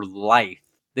appetite for life.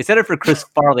 They said it for Chris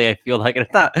Farley, I feel like. And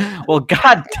I thought, well,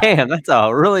 god damn, that's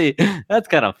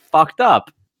kind of fucked up.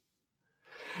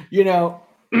 You know,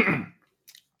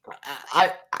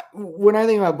 when I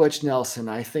think about Butch Nelson,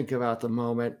 I think about the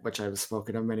moment, which I've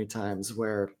spoken of many times,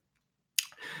 where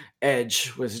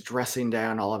Edge was dressing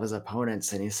down all of his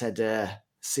opponents and he said to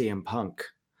CM Punk,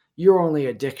 your only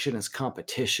addiction is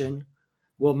competition.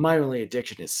 Well, my only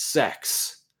addiction is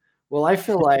sex. Well, I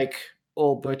feel like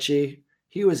old Butchie,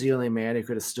 he was the only man who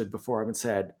could have stood before him and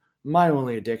said, my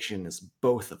only addiction is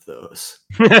both of those.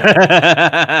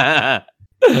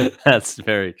 That's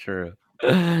very true.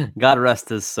 God rest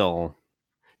his soul.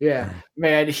 Yeah,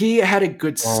 man, he had a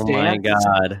good stance. Oh my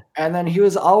god! And then he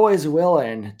was always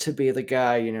willing to be the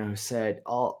guy, who said,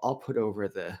 "I'll put over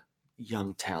the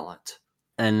young talent."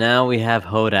 And now we have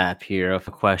Hodap here with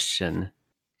a question.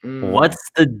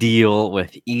 What's the deal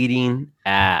with eating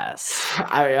ass?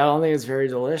 I don't think it's very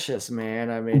delicious, man.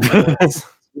 I mean, no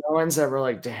one's ever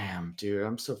like, damn, dude,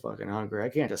 I'm so fucking hungry. I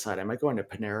can't decide. Am I going to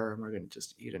Panera or am I going to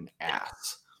just eat an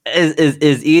ass?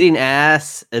 Is eating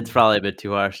ass? It's probably a bit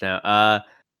too harsh now.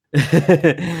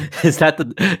 Is that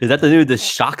the news that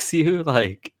shocks you?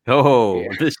 Like, oh, Yeah.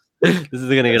 this is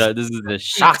gonna get out. This is gonna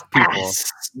shock people.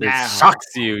 Ass This now. shocks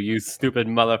you stupid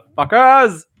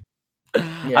motherfuckers.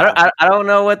 Yeah. I don't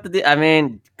know what to do. I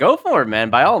mean, go for it,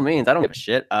 man. By all means, I don't give a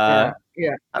shit. Yeah.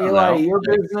 I don't Eli, know. your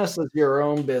business is your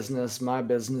own business. My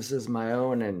business is my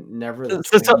own, and never the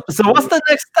So what's the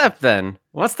next step then?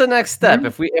 What's the next step?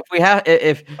 Hmm?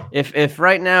 If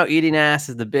right now eating ass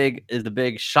is the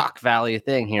big shock value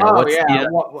thing here. Oh What's yeah.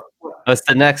 the what's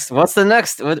the next? What's the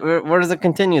next? Where does it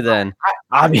continue then?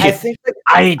 I mean, think that,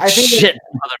 I I think shit,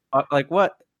 motherfucker. Like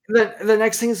what? the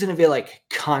next thing is going to be like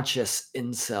conscious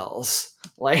incels.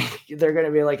 Like they're going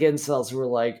to be like incels who are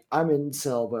like, I'm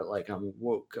incel, but like I'm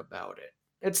woke about it.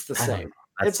 It's the same.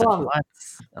 It's on. What?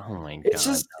 Oh my god! It's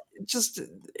just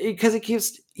because it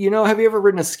keeps. Have you ever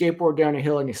ridden a skateboard down a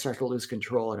hill and you start to lose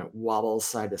control and it wobbles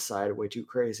side to side way too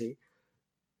crazy?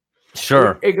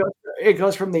 Sure. It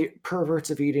goes from the perverts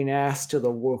of eating ass to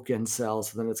the woke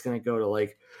incels, and then it's going to go to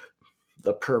like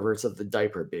the perverts of the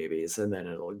diaper babies, and then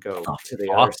it'll go to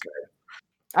the other side.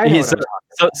 I know what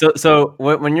I'm talking So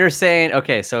when you're saying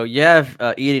okay, so you have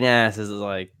eating ass is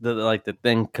like the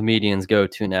thing comedians go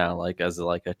to now, like as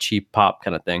like a cheap pop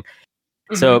kind of thing.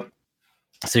 about.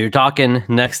 So you're talking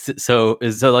next. So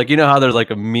like how there's like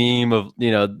a meme of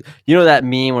that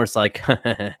meme where it's like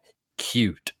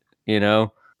cute,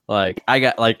 like I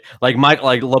got like Mike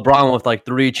like LeBron with like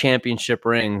 3 championship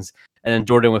rings, and then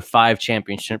Jordan with 5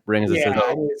 championship rings. Yeah, Says,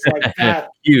 I mean, it's like that.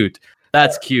 Cute.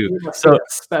 That's cute. So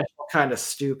special kind of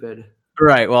stupid.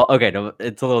 Right. Well, okay. No,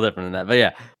 it's a little different than that, but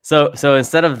yeah. So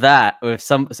instead of that,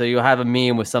 so you have a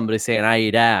meme with somebody saying "I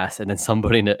eat ass," and then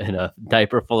somebody in a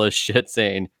diaper full of shit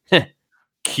saying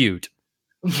 "cute."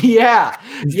 Yeah.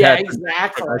 Yeah.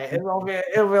 Exactly. It'll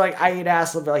be like I eat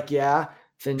ass. It'll be like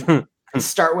then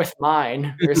start with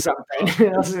mine or something.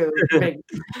 Big,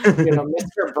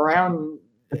 Mr. Brown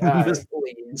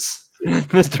leads.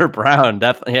 Mr. Brown,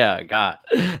 definitely. Yeah, God.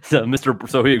 So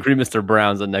we agree. Mr.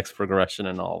 Brown's the next progression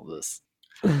in all of this.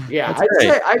 Yeah, I'd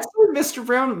say Mr.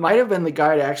 Brown might have been the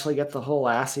guy to actually get the whole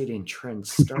ass eating trend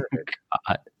started.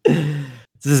 God.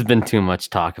 This has been too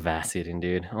much talk of ass eating,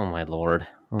 dude. Oh my lord.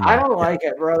 Oh my I don't like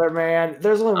it, brother, man.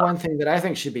 There's only one thing that I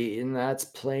think should be eaten. That's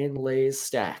plain Lay's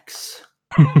stacks.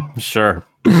 Sure.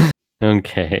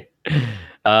 Okay.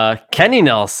 Kenny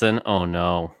Nelson. Oh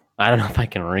no. I don't know if I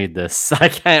can read this. I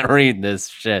can't read this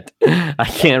shit. I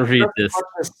can't read this.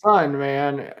 His son,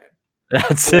 man.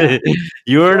 That's it.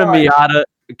 Yuta Miata,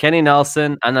 Kenny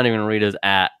Nelson. I'm not even gonna read his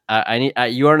at. I need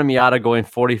Yuta Miata going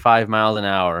 45 miles an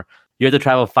hour. You have to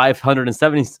travel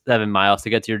 577 miles to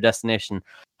get to your destination.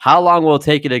 How long will it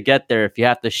take you to get there if you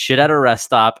have to shit at a rest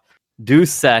stop, do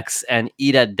sex, and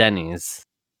eat at Denny's?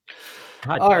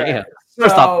 God All damn. right.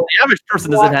 First off, the average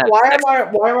person doesn't have. Why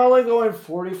am I only going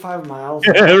 45 miles?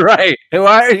 Right.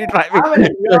 Why are you driving like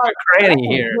a cranny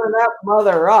here? Turn that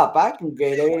mother up. I can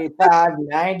get 85,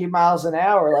 90 miles an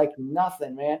hour like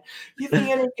nothing, man. You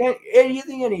think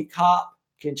any cop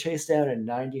can chase down a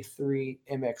 93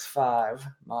 MX-5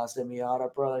 Mazda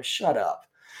Miata, brother? Shut up.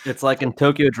 It's like in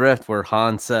Tokyo Drift where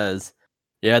Han says,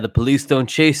 "Yeah, the police don't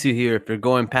chase you here if you're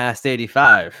going past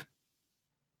 85."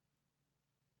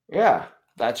 Yeah.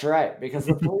 That's right, because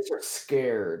the police are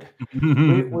scared.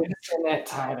 We've seen that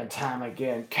time and time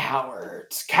again.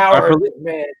 Cowards,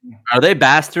 men. Are they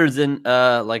bastards in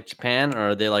like Japan, or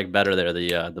are they like better there?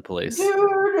 The police, dude,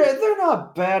 they're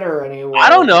not better anyway. I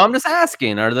don't know. I'm just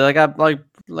asking. Are they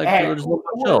like hey, just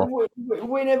chill?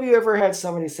 When have you ever had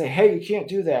somebody say, "Hey, you can't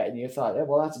do that," and you thought,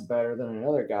 "Well, that's better than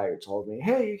another guy who told me,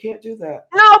 hey, you can't do that."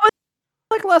 No, but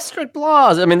like less strict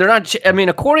laws. I mean, they're not. I mean,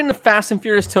 according to Fast and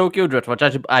Furious Tokyo Drift, which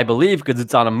I believe because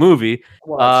it's on a movie,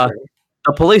 the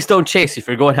police don't chase you if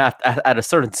you're going at a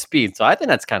certain speed. So I think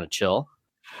that's kind of chill.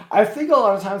 I think a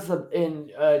lot of times in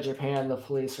Japan, the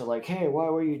police are like, "Hey, why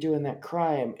were you doing that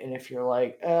crime?" And if you're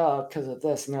like, "Oh, because of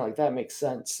this," and they're like, "That makes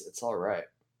sense. It's all right."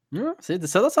 Yeah. See,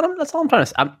 so that's all I'm trying to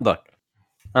say. Look.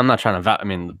 I'm not trying to. I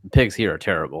mean, pigs here are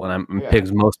terrible, and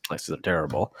pigs most places are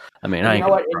terrible. I mean, you know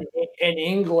what? In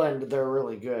England, they're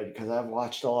really good because I've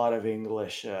watched a lot of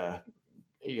English,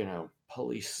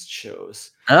 police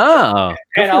shows. Oh,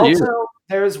 and also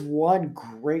there's one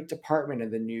great department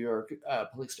in the New York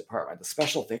Police Department, the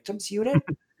Special Victims Unit.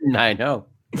 I know.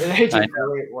 They do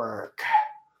great work.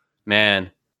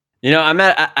 Man,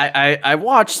 I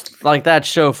watched like that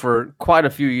show for quite a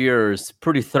few years,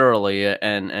 pretty thoroughly,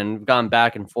 and gone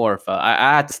back and forth.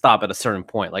 I had to stop at a certain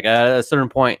point. Like at a certain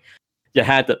point, you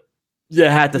had to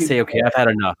You say, okay, I've had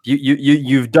enough.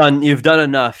 You've done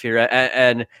enough here,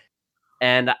 and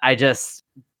I just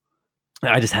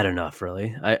had enough.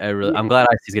 Really, I'm glad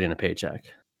Icy's getting a paycheck.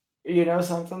 You know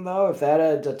something though? If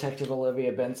that Detective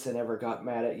Olivia Benson ever got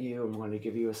mad at you and wanted to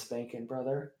give you a spanking,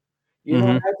 brother, you know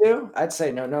Mm-hmm. what I'd do? I'd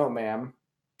say, no, ma'am.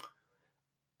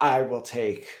 I will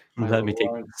take my Let me little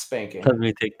take one let spanking.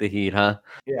 me take the heat, huh?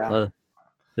 Yeah. Well,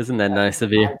 isn't that nice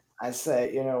of you? I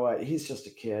say, you know what? He's just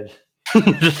a kid.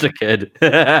 Just a kid.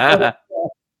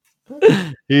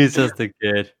 He's just a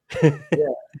kid. Yeah.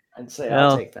 I'd say, I'll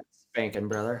Well, take that spanking,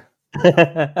 brother.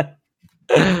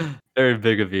 very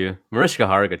big of you, Mariska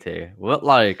Hargitay. What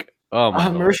like? Oh my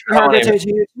lord! Mariska Hargitay to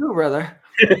you too, brother.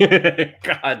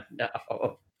 God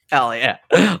no! Hell yeah!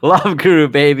 Love Guru,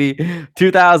 baby.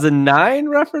 2009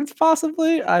 reference,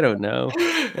 possibly. I don't know.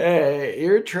 Hey,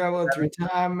 you're traveling through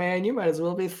time, man. You might as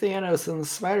well be Thanos in the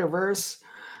Spider-Verse.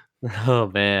 Oh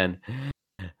man.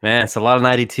 It's a lot of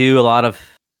 92, a lot of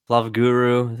Love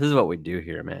Guru. This is what we do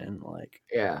here, man. Like,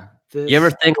 Yeah. you ever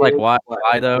This think like is why what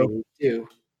though? we do.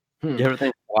 You ever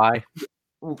think why?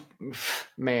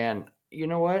 Man, you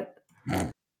know what?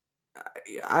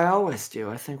 I always do.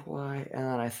 I think why, and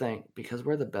then I think because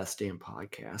we're the best damn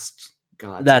podcast.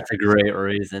 God, That's a great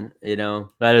reason.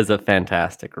 That is a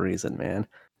fantastic reason, man.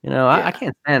 I yeah,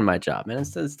 can't stand my job, man.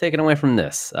 It's taken away from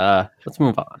this. Let's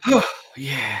move on.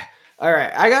 yeah. All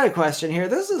right, I got a question here.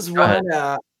 This is Go ahead.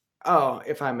 one. Oh,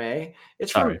 if I may,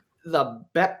 it's from Sorry. the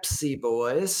Pepsi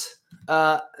Boys.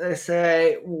 They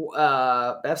say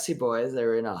Pepsi Boys.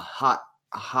 They're in a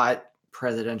hot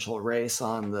presidential race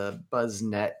on the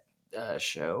BuzzNet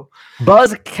show.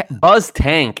 Buzz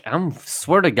Tank.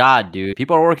 Swear to God, dude.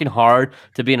 People are working hard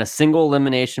to be in a single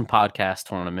elimination podcast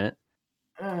tournament.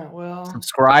 Well,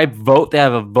 Subscribe, vote. They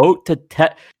have a vote to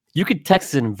you could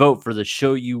text and vote for the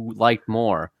show you liked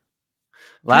more.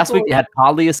 Last week they had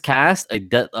Podliest Cast, a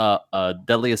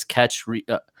Deadliest Catch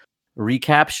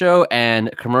recap show,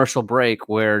 and commercial break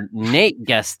where Nate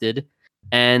guested,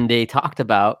 and they talked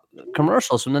about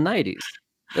commercials from the 90s.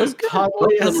 It was good.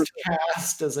 Podliest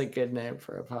Cast is a good name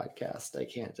for a podcast. I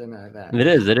can't deny that. It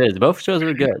is. Both shows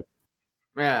were good.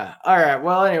 Yeah. All right.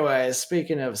 Well, anyways,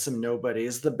 speaking of some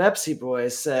nobodies, the Pepsi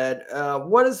Boys said,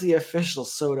 what is the official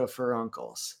soda for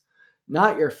uncles?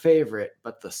 Not your favorite,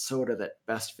 but the soda that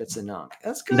best fits an unk.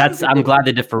 That's good. I'm glad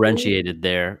they differentiated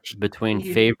there between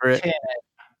favorite.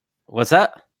 What's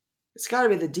that? It's got to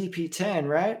be the DP10,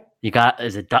 right? Yeah,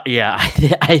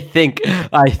 I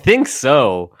think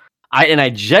so. I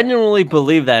genuinely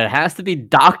believe that it has to be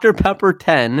Dr. Pepper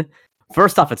 10.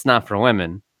 First off, it's not for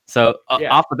women. So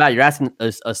off the bat, you're asking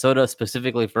a soda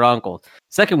specifically for uncles.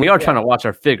 Second, we are trying to watch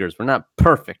our figures. We're not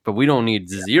perfect, but we don't need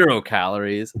 0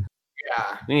 calories.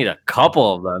 Yeah, we need a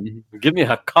couple of them. Give me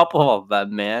a couple of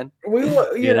them, man.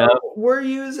 We're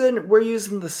using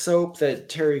the soap that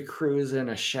Terry Crews in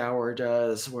a shower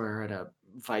does, wearing a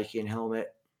Viking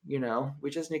helmet. We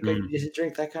just need to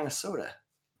drink that kind of soda.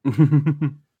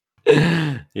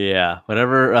 Yeah,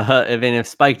 whatever. If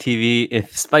Spike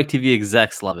TV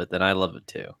execs love it, then I love it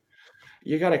too.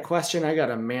 You got a question, I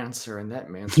got a mancer, and that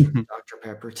mancer is Dr.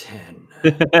 Pepper 10.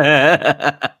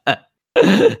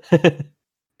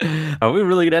 Are we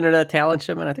really gonna enter that talent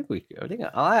show, man? I think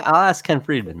I'll ask Ken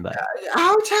Friedman. But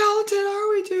how talented are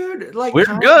we, dude? Like we're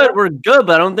good, but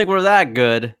I don't think we're that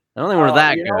good. Good.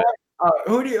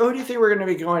 Who do you think we're gonna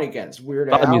be going against? Weird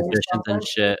Al musicians and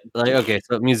shit. Like, okay,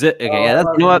 so music. Okay, yeah,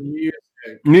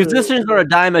 musicians are a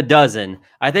dime a dozen.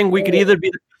 I think we could either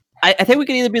be. I think we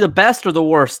could either be the best or the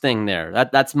worst thing there.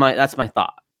 That's my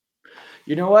thought.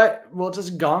 You know what? We'll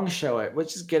just gong show it. We'll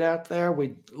just get out there.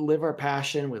 We live our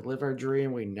passion. We live our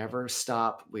dream. We never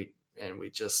stop. We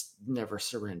just never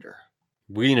surrender.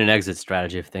 We need an exit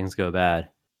strategy if things go bad.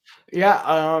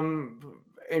 Yeah.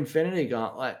 Infinity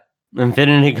Gauntlet.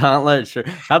 Sure.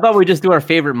 How about we just do our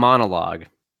favorite monologue?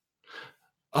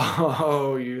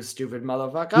 Oh, you stupid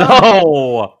motherfucker!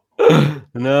 No.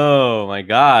 No, my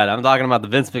God. I'm talking about the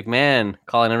Vince McMahon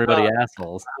calling everybody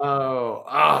assholes.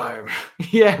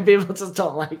 Yeah, people just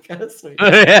don't like us.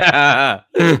 Yeah.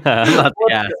 I'm not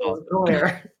the asshole.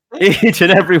 Each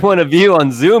and every one of you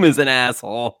on Zoom is an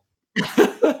asshole.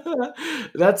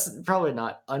 That's probably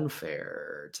not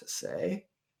unfair to say.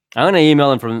 I'm going to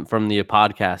email him from the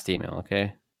podcast email,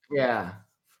 okay? Yeah.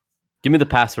 Give me the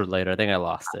password later. I think I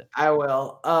lost it. I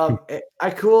will.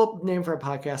 A cool name for a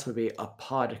podcast would be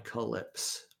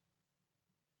Apodcalypse.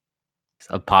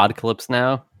 Apodcalypse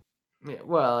now? Yeah,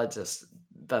 well,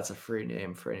 that's a free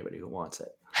name for anybody who wants it.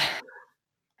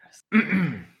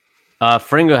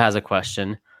 Fringo has a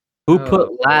question. Who put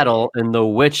Oh, Laddle in the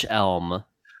witch elm?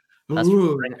 That's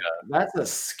ooh, Fringo. that's a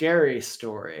scary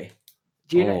story.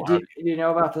 Do you know? Oh, Do you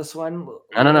know about this one,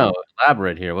 I don't know. Lynn?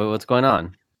 Elaborate here. What's going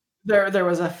on? There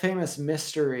was a famous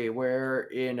mystery where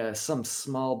in some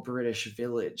small British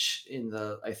village in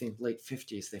the I think late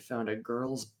 50s they found a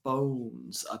girl's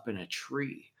bones up in a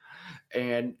tree,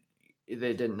 and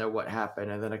they didn't know what happened.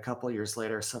 And then a couple years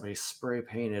later, somebody spray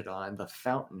painted on the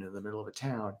fountain in the middle of a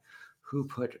town, "Who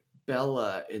put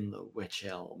Bella in the witch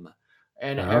elm?"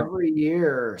 And Oh, every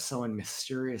year, someone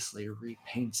mysteriously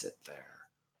repaints it there.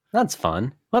 that's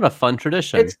fun. What a fun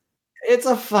tradition. It's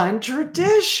a fun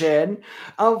tradition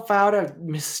about a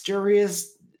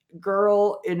mysterious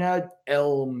girl in a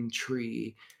elm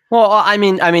tree. Well, I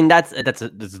mean, that's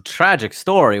a tragic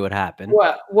story. What happened?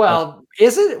 Well,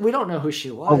 is it? We don't know who she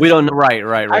Oh, we was. don't know. Right.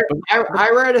 I, But, I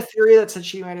read a theory that said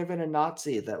she might have been a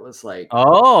Nazi that was like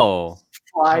oh,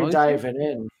 fly oh, diving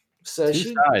in. So two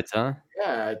she, sides, huh?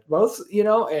 yeah, both, you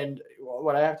know, and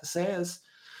what I have to say is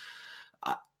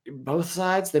uh, both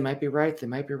sides, they might be right, they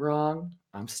might be wrong.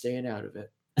 I'm staying out of it.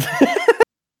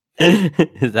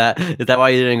 Is that why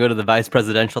you didn't go to the vice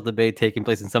presidential debate taking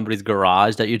place in somebody's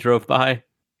garage that you drove by?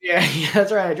 Yeah, yeah,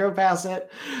 that's right. I drove past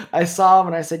it. I saw him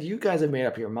and I said, "You guys have made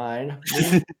up your mind."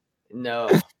 Me? No.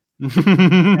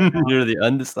 You're the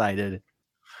undecided.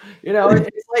 You know,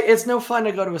 it's like it's no fun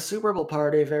to go to a Super Bowl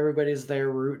party if everybody's there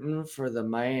rooting for the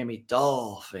Miami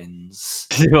Dolphins.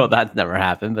 Well, that's never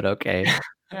happened, but okay.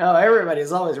 You know,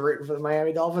 everybody's always rooting for the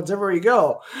Miami Dolphins everywhere you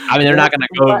go. I mean, they're not North going to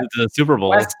to go west, to the Super Bowl.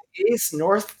 west to east,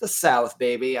 north to south,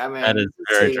 baby. I That mean, is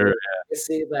very true. you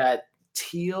see that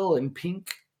teal and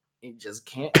pink. You just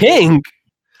can't. Pink.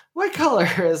 What color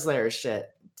is their shit?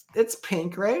 It's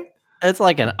pink, right? It's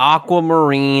like an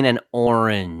aquamarine and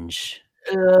orange.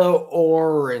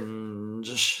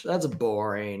 Orange. That's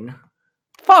boring.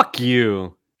 Fuck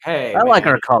you. Hey, I like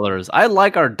man. our colors. I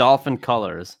like our dolphin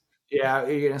colors. Yeah,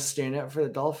 are you gonna stand up for the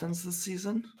Dolphins this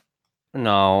season?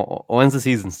 No, when's the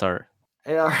season start?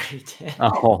 It already did.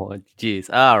 Oh, jeez.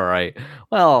 All right.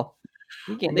 Well,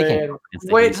 they can't Man, go against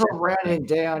the wait Heat. till Brandon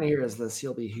Down hears this.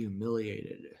 He'll be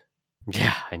humiliated.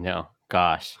 Yeah, I know.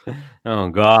 Gosh. Oh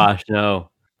gosh, no.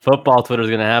 Football Twitter's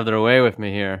gonna have their way with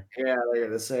me here. Yeah, they're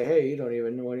gonna say, "Hey, you don't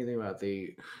even know anything about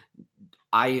the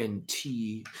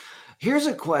INT." Here's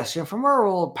a question from our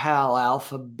old pal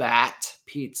Alphabet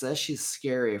Pizza. She's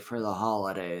scary for the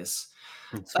holidays.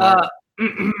 Smart.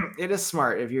 It is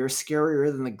smart. If you're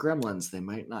scarier than the gremlins, they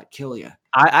might not kill you.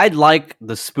 I'd like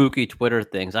the spooky Twitter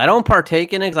things. I don't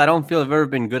partake in it because I don't feel I've ever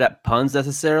been good at puns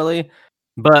necessarily.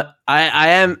 But I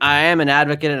am an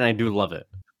advocate and I do love it.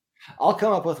 I'll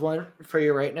come up with one for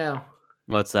you right now.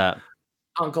 What's that?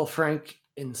 Uncle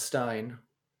Frankenstein.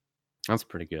 That's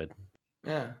pretty good.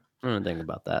 Yeah. I don't think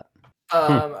about that.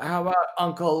 How about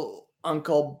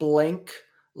Uncle Blink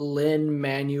Lin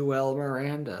Manuel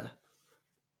Miranda?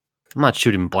 I'm not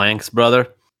shooting blanks, brother.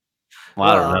 Well,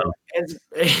 I don't know.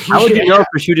 It's, How would you know if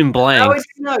you're shooting How would blanks?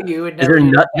 you know? You would Is never there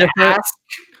even nut different? ask.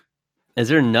 Is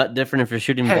there nut different if you're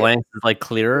shooting Hey. blanks? It's like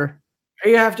clearer.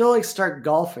 You have to like start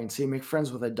golfing, so you make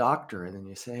friends with a doctor, and then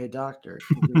you say, "Hey, doctor,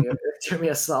 can you give me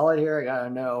a solid here. I gotta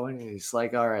know." And he's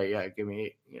like, "All right, yeah, give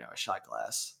me a shot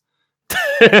glass."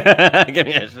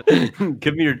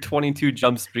 give me your 22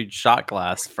 Jump Street shot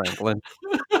glass, Franklin.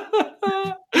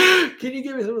 Can you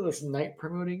give me some of this night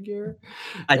promoting gear?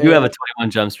 I do have a 21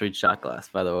 Jump Street shot glass,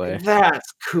 by the way.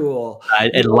 That's cool.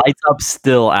 It lights up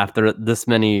still after this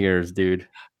many years, dude.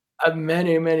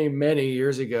 Many, many, many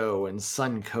years ago, when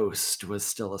Suncoast was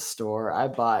still a store, I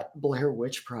bought Blair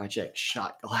Witch Project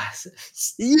shot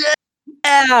glasses.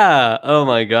 Yeah. Oh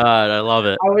my god, I love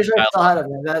it. I wish I still had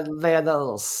them. They had that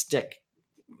little stick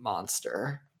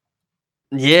monster.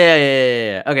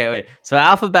 Yeah. Okay, wait. So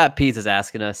Alphabet Pizza is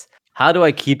asking us, how do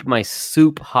I keep my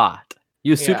soup hot?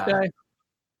 You a soup Yeah. guy?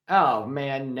 Oh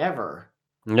man, never.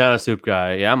 I'm not a soup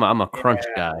guy. Yeah, I'm a crunch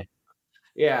guy.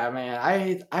 Yeah, man.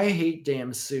 I hate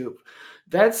damn soup.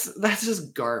 That's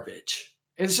just garbage.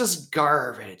 It's just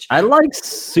garbage. I like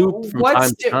soup from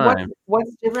time to time.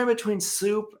 What's different between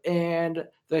soup and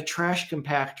the trash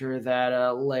compactor that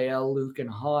Leia, Luke, and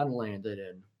Han landed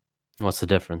in? What's the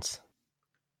difference?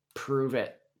 Prove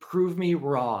it. Prove me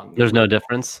wrong. There's no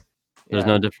difference. There's Yeah.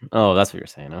 no difference. Oh, that's what you're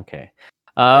saying. Okay.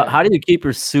 Yeah. How do you keep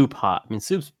your soup hot?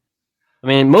 I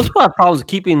mean, most people have problems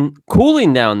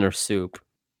cooling down their soup.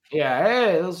 Yeah,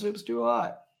 hey, those soups too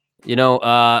hot. You know,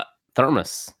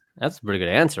 thermos. That's a pretty good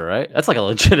answer, right? That's like a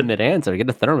legitimate answer. Get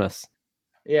a thermos.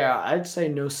 Yeah, I'd say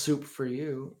no soup for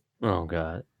you. Oh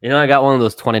god. You know, I got one of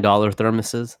those $20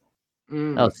 thermoses.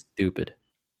 Mm. That was stupid.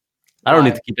 I don't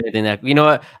need Why? to keep anything that. You know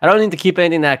what? I don't need to keep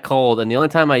anything that cold. And the only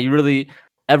time I really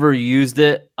ever used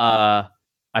it, I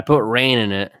put rain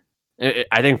in it.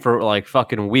 I think for like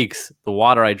fucking weeks, the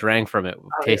water I drank from it Oh,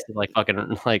 yeah. tasted like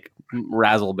fucking like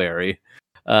razzleberry.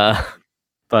 But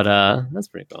that's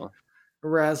pretty cool.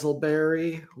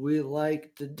 Razzleberry. We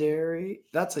like the dairy.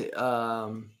 That's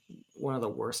a one of the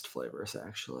worst flavors,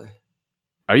 actually.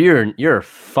 You're a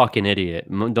fucking idiot.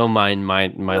 Don't mind my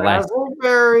last.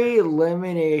 Razzleberry,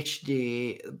 lemon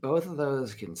HD. Both of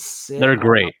those can sit. They're on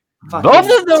great. fucking-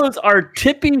 Both of those are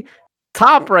tippy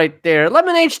top right there.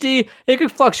 Lemon HD, it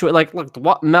could fluctuate. Like look,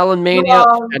 what Melon Mania,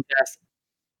 fantastic.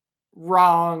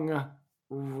 Wrong.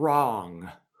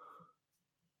 Wow.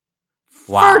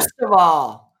 First of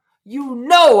all, you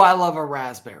know I love a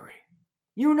raspberry.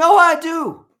 You know I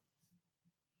do.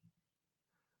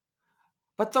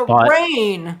 But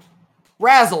Rain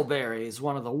Razzleberry is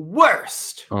one of the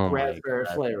worst raspberry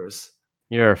flavors.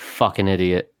 You're a fucking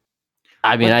idiot.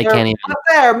 I mean, I can't even. But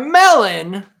their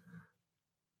melon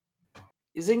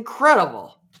is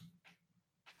incredible.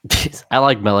 I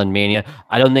like Melon Mania.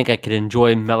 I don't think I could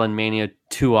enjoy Melon Mania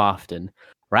too often.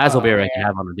 Razzleberry I can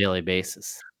have on a daily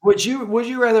basis. Would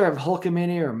you rather have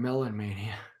Hulkamania or Melon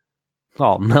Mania?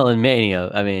 Oh, Melon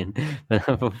Mania. I mean,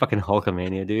 fucking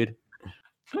Hulkamania, dude.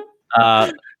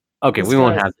 Okay, we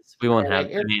won't have this. We won't have.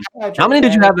 I mean, how many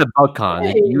did you have at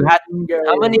BugCon? You had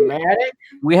how many?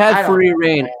 We had free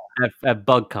reign at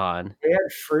BugCon. We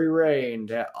had free reign,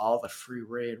 all the free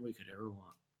reign we could ever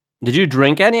want. Did you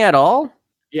drink any at all?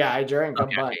 Yeah, I drank a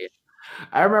bunch.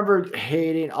 I remember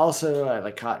hating also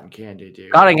like cotton candy,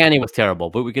 dude. Cotton candy was terrible,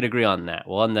 but we could agree on that.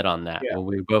 We'll end it on that. Yeah.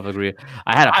 We both agree.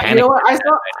 I had a panic. You know what? I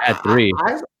had 3.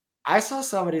 I saw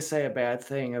somebody say a bad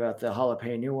thing about the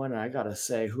jalapeno one, and I gotta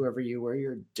say, whoever you were,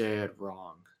 you're dead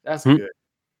wrong. That's good.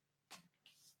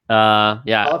 Yeah.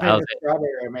 Jalapeno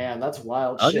strawberry, man, that's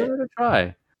wild I'll shit. give it a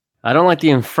try. I don't like the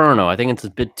Inferno. I think it's a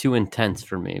bit too intense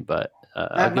for me, but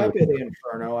that might be the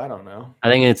Inferno. I don't know. I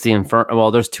think it's the Inferno. Well,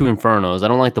 there's 2 Infernos. I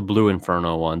don't like the Blue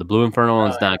Inferno one. The Blue Inferno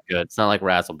one's not good. It's not like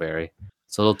Razzleberry.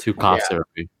 It's a little too cough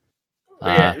syrupy.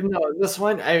 Yeah, no, this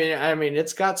one. I mean,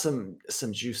 it's got some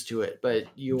juice to it, but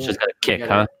you just got a kick,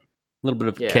 huh? A little bit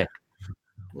of a kick.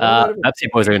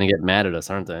 Pepsi Boys are gonna get mad at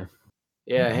us, aren't they?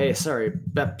 Yeah. Hey, sorry,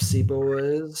 Pepsi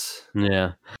boys.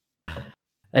 Yeah.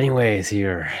 Anyways,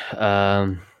 here.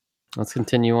 Let's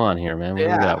continue on here, man. What we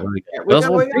got?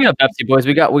 We got Pepsi boys.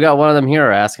 We got one of them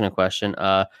here asking a question.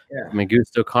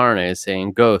 Magusto Carne is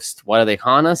saying, "Ghost, why do they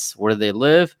haunt us? Where do they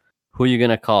live? Who are you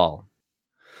gonna call?"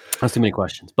 That's too many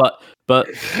questions. But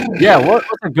yeah, what's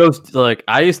a ghost like?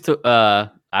 I used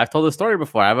to. I've told this story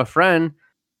before. I have a friend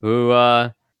who,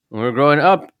 when we were growing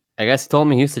up, I guess he told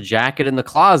me he used to jack it in the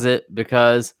closet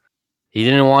because he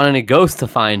didn't want any ghosts to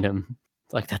find him.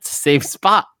 Like that's a safe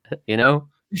spot, you know.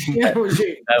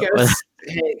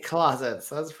 Hate closets,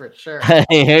 that's for sure. I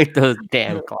hate those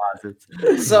damn closets.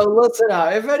 So listen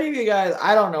up. If any of you guys,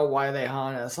 I don't know why they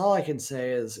haunt us. All I can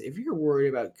say is if you're worried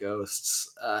about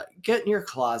ghosts, get in your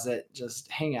closet, just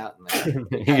hang out in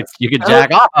there. You can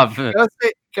jack off.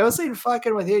 Ghosts ain't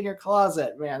fucking with you in your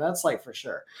closet, man. That's like for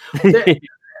sure.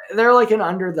 They're like an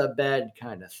under the bed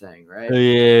kind of thing, right?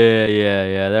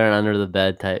 Yeah. They're an under the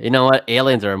bed type. You know what?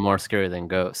 Aliens are more scary than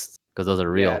ghosts because those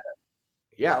are real.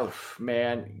 Yeah,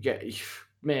 man.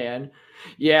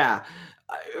 Yeah.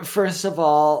 First of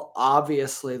all,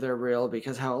 obviously they're real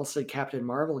because how else did Captain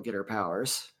Marvel get her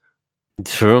powers?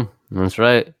 True. That's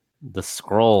right. The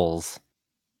scrolls.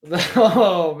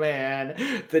 Oh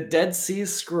man, the Dead Sea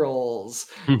Scrolls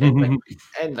and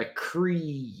the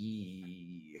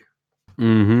Kree.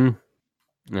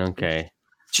 Okay.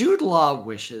 Jude Law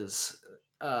wishes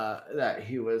that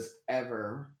he was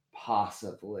ever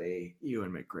possibly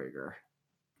Ewan McGregor.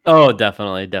 Oh,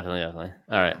 definitely. All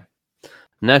right.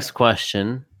 Next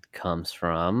question comes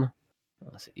from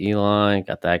Eli.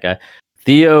 Got that guy.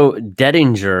 Theo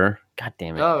Dedinger. God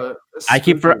damn it. Oh, I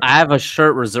have a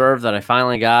shirt reserved that I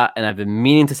finally got, and I've been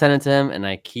meaning to send it to him, and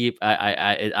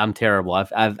I'm terrible.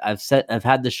 I've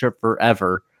had this shirt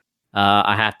forever.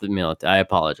 I have to mail it. I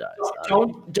apologize.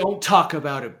 Don't talk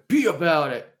about it. Be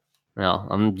about it. No,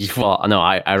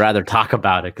 I rather talk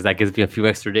about it because that gives me a few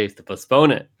extra days to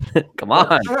postpone it. Come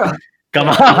on,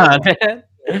 man.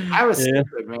 I was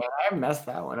stupid, man. I messed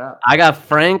that one up. I got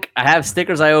Frank. I have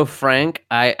stickers. I owe Frank.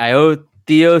 I owe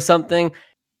Theo something.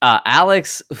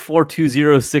 Alex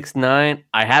 42069.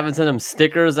 I haven't sent him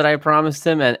stickers that I promised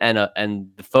him, and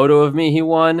the photo of me he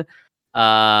won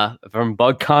from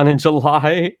BugCon in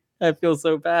July. I feel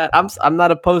so bad. I'm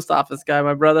not a post office guy,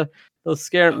 my brother. They're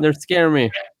scaring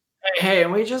me. Hey,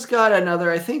 and we just got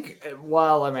another. I think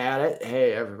while I'm at it,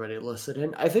 hey everybody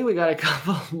listening, I think we got a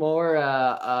couple more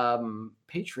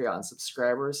Patreon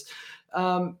subscribers.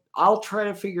 I'll try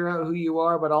to figure out who you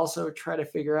are, but also try to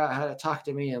figure out how to talk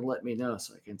to me and let me know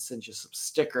so I can send you some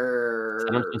Send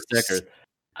them some stickers. stickers.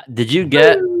 Did you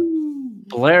get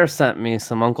Blair sent me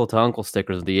some Uncle to Uncle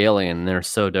stickers of the alien, and they're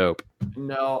so dope.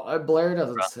 No, Blair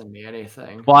doesn't send me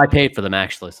anything. Well, I paid for them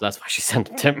actually, so that's why she sent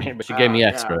them to me, but she gave me Yeah.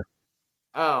 extra.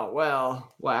 Oh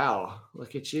well, wow!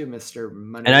 Look at you, Mister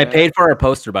Money. And I paid for our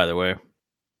poster, by the way.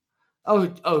 Oh,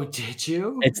 did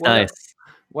you? It's What nice.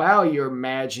 Wow, Your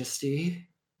Majesty.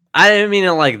 I didn't mean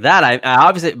it like that. I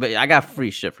obviously, but I got free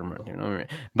shit from her. You know what I mean?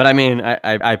 But I mean,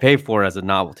 I paid for it as a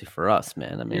novelty for us,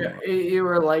 man. I mean, Yeah, you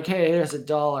were like, "Hey, here's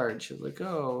 $1," and she was like,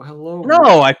 "Oh, hello."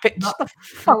 no, I paid. Shut the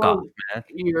fuck hello, up,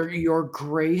 man. Your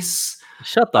Grace.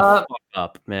 Shut the Uh, fuck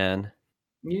up, man.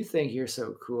 You think you're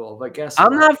so cool, but guess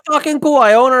I'm what? not fucking cool.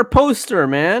 I own our poster,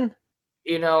 man.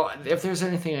 You know, if there's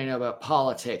anything I know about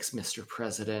politics, Mr.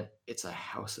 President, it's a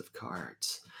house of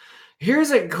cards. Here's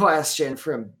a question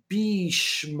from B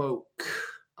Schmoke,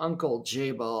 Uncle J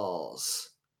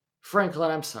Balls. Franklin,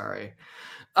 I'm sorry.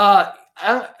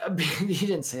 He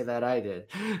didn't say that. I did.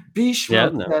 B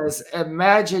Schmoke no. says,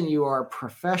 "Imagine you are a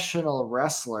professional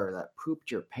wrestler that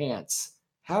pooped your pants.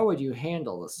 How would you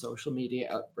handle the social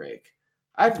media outbreak?"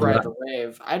 I'd ride the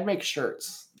wave. I'd make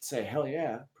shirts. Say, "Hell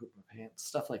yeah, poop my pants,"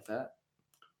 stuff like that.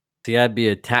 See, I'd be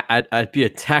a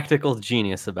tactical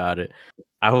genius about it.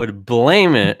 I would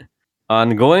blame it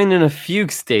on going in a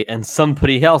fugue state and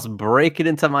somebody else breaking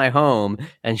into my home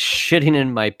and shitting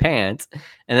in my pants,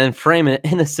 and then frame an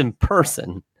innocent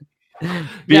person as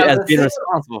being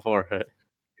responsible for it.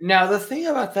 Now, the thing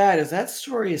about that is that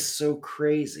story is so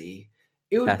crazy.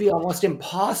 It would be almost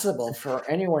impossible for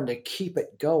anyone to keep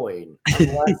it going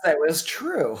unless that was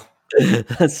true.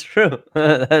 That's true.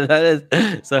 That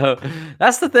is so.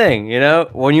 That's the thing, you know.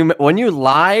 When you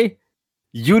lie,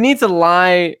 you need to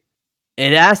lie.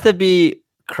 It has to be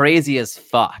crazy as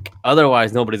fuck.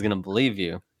 Otherwise, nobody's gonna believe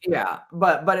you. Yeah,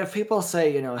 but if people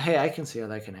say, you know, "Hey, I can see how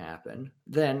that can happen,"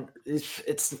 then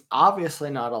it's obviously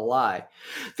not a lie.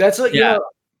 That's what you know.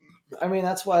 I mean,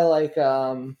 that's why, like,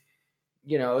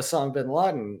 you know, Osama bin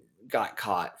Laden got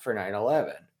caught for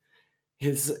 9/11.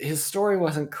 His story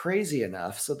wasn't crazy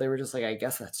enough, so they were just like, "I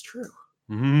guess that's true."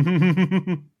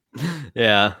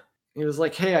 Yeah. He was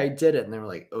like, "Hey, I did it," and they were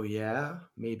like, "Oh yeah,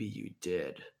 maybe you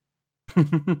did."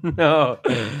 Oh,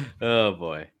 oh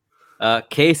boy.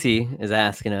 Casey is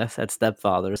asking us at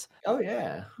Stepfathers. Oh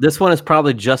yeah. This one is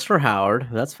probably just for Howard.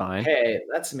 That's fine. Hey,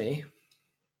 that's me.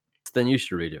 Then you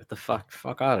should read it. What the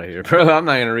fuck out of here, bro. I'm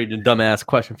not gonna read a dumbass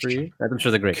question for you. I'm sure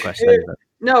it's a great question.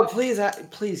 No, please,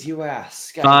 you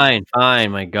ask. Fine.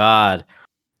 My God.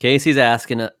 Casey's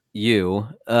asking you.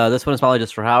 This one is probably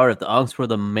just for Howard. If the Unks were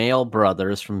the male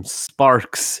brothers from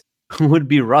Sparks, who would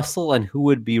be Russell and who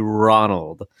would be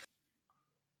Ronald?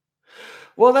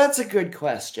 Well, that's a good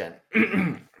question.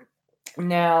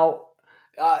 Now,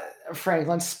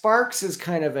 Franklin, Sparks is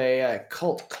kind of a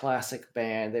cult classic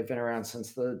band. They've been around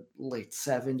since the late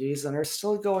 70s and are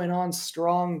still going on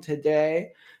strong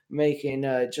today, making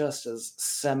just as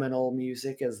seminal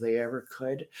music as they ever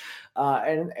could.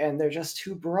 And they're just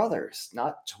two brothers,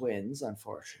 not twins,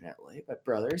 unfortunately, but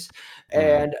brothers.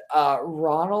 And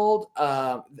Ronald,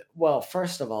 well,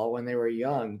 first of all, when they were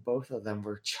young, both of them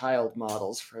were child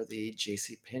models for the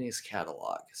JCPenney's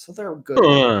catalog. So they're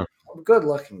good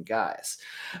looking guys.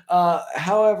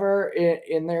 However,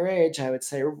 in their age, I would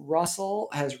say Russell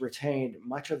has retained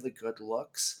much of the good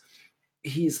looks.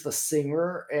 He's the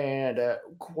singer and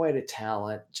quite a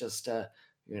talent. Just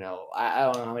you know, I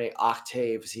don't know how many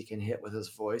octaves he can hit with his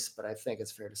voice, but I think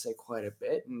it's fair to say quite a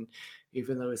bit. And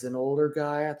even though he's an older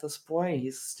guy at this point,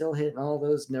 he's still hitting all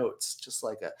those notes, just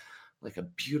like a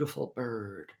beautiful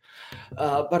bird.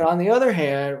 But on the other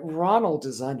hand, Ronald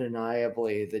is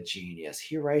undeniably the genius.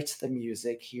 He writes the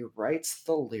music, he writes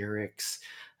the lyrics.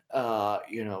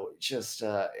 You know, just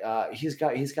he's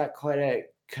got quite a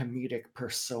comedic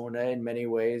persona in many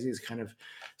ways. He's kind of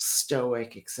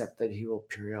stoic, except that he will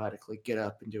periodically get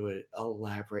up and do an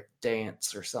elaborate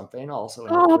dance or something. Also,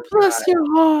 bless your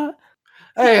heart.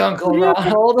 Hey, Uncle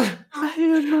Ronald. I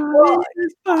hear my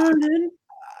is burning.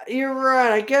 You're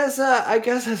right. I guess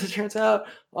as it turns out,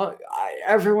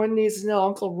 everyone needs to know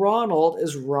Uncle Ronald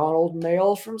is Ronald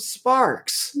Mail from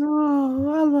Sparks.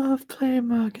 Oh, I love playing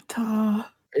my guitar.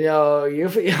 You know,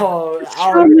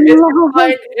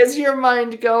 is your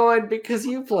mind going because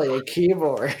you play a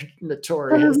keyboard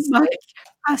notoriously?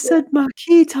 I said my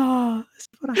guitar.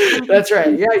 That's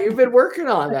right. Yeah, you've been working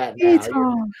on that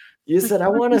now. You said, "I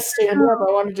want to stand up.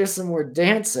 I want to do some more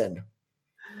dancing."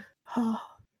 Oh,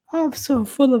 I'm so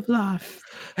full of life.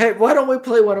 Hey, why don't we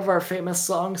play one of our famous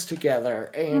songs together?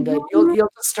 And you'll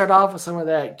just start off with some of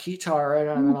that guitar, right?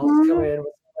 And then I'll just come in with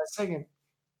my singing.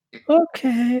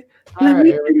 Okay, All right,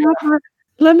 here we go.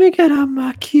 let me get out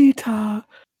my guitar,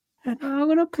 and I'm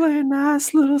gonna play a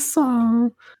nice little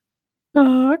song.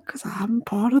 Cause I'm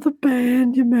part of the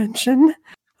band you mentioned.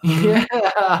 Yeah,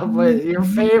 but your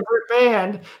favorite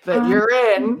band that you're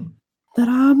in. That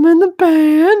I'm in the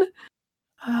band.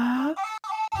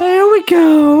 There we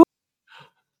go.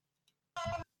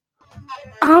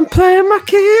 I'm playing my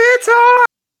guitar.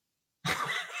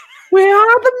 We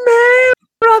are the Mail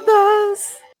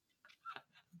Brothers.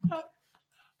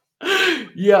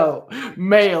 Yo,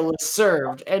 mail is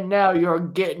served, and now you're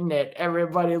getting it.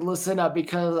 Everybody listen up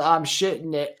because I'm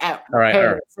shitting it out my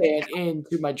pants and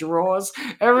into my drawers.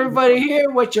 Everybody hear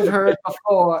what you've heard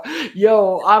before.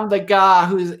 Yo, I'm the guy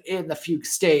who's in the fugue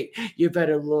state. You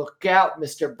better look out.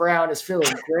 Mr. Brown is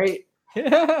feeling great.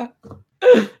 That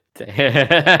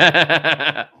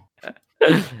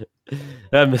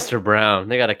Mr. Brown,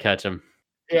 they gotta catch him.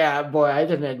 Yeah, boy, I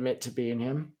didn't admit to being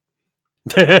him.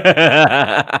 Man,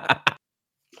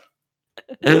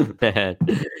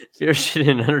 if you're shitting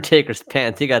in Undertaker's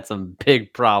pants, he got some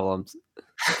big problems.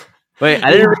 Wait,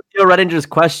 I didn't read Theo Redinger's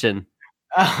question.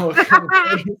 Oh,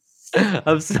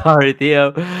 I'm sorry,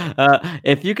 Theo.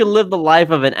 If you could live the life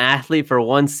of an athlete for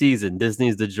one season,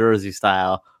 Disney's The Jersey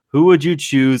style, who would you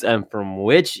choose and from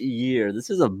which year? This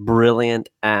is a brilliant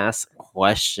ass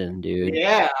question, dude.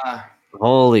 Yeah.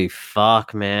 Holy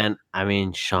fuck, man. I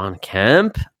mean, Sean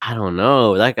Kemp? I don't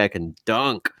know. That guy can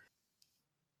dunk.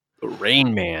 The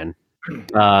Rain Man.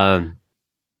 I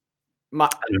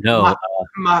don't know.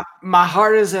 My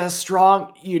heart is as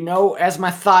strong, as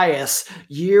my thighs.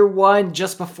 Year one,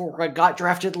 just before I got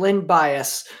drafted, Lynn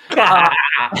Bias.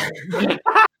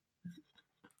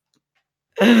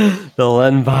 The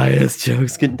Len Bias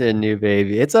jokes continue,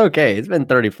 baby. It's okay. It's been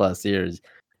 30 plus years.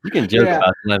 You can joke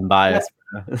about Len Bias.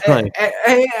 And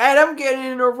I'm getting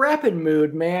in a rapping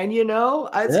mood, man.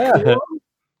 It's cool.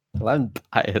 Len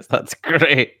Bias, that's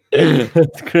great.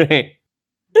 That's great.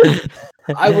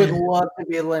 I would love to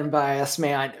be Lynn Bias,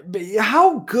 man. But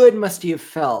how good must he have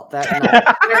felt that night?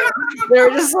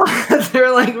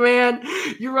 They're like, man,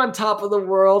 you're on top of the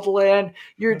world, Lynn.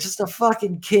 You're just a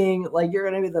fucking king. Like, you're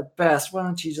gonna be the best. Why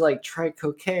don't you try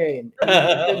cocaine?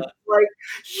 And like,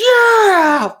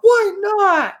 yeah, why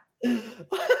not?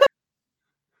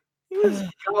 He was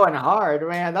going hard,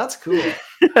 man. That's cool.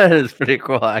 That is pretty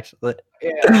cool, actually.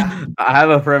 Yeah. I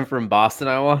have a friend from Boston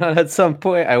I want at some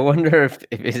point. I wonder if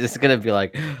he's just going to be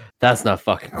like, that's not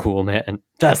fucking cool, man.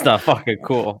 That's not fucking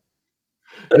cool.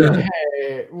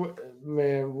 Hey,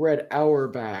 man, Red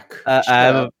Auerbach.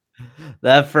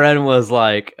 That friend was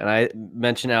like, and I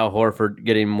mentioned Al Horford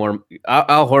getting more.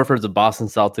 Al Horford's a Boston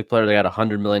Celtic player. They got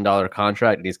 $100 million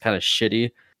contract, and he's kind of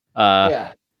shitty.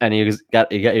 Yeah. And he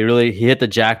hit the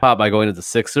jackpot by going to the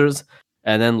Sixers.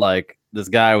 And then this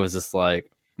guy was just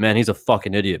like, man, he's a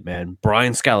fucking idiot, man.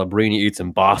 Brian Scalabrine eats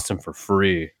in Boston for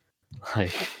free.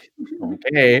 Like,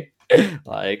 okay.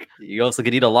 You also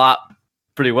could eat a lot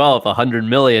pretty well with $100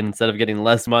 million instead of getting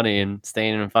less money and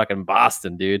staying in fucking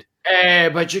Boston, dude. Hey,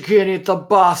 but you can't eat the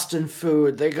Boston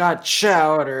food. They got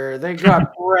chowder. They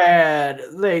got bread.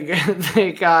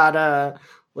 They got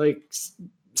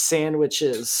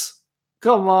sandwiches.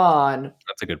 Come on.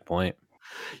 That's a good point.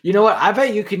 You know what? I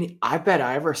bet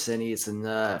Iverson eats in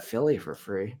Philly for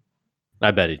free.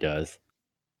 I bet he does.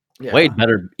 Yeah. Wade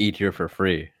better eat here for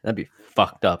free. That'd be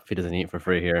fucked up if he doesn't eat for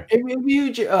free here. Hey,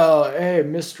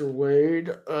 Mr.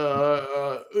 Wade,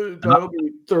 that'll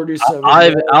be 37.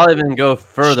 I'll even go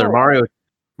further. Sure.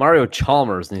 Mario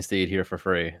Chalmers needs to eat here for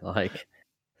free.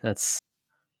 That's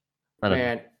not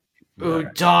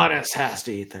Udonis has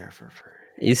to eat there for free.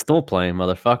 He's still playing,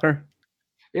 motherfucker.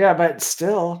 Yeah, but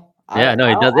still. Yeah, he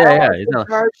does. Yeah. He's not.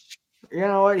 You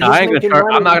know what?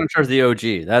 I'm not going to charge the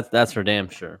OG. That's for damn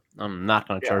sure. I'm not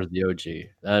going to charge the OG.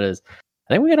 That is.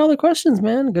 I think we got all the questions,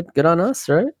 man. Good on us,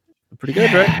 right? Pretty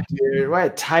good, right? Dude,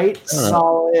 what tight,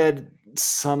 solid,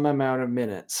 some amount of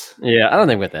minutes. Yeah, I don't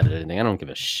think we have to edit anything. I don't give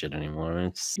a shit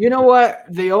anymore. You know what?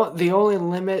 The only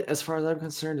limit, as far as I'm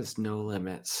concerned, is no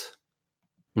limits.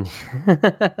 All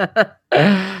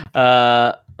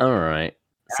right.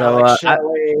 So Alex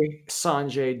Shelley,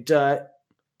 Sanjay Dutt,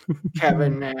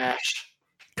 Kevin Nash,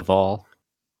 Caval,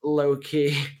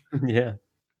 Low-key. Yeah,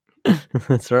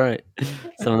 that's right.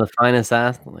 Some of the finest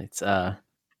athletes. That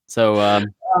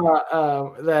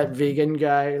vegan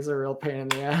guy is a real pain in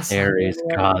the ass. Aries,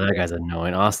 God, that guy's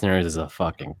annoying. Austin Aries is a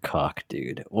fucking cock,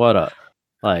 dude. What a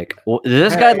did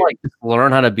this guy just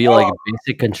learn how to be a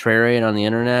basic contrarian on the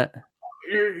internet?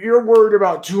 you're worried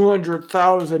about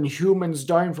 200,000 humans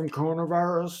dying from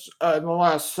coronavirus in the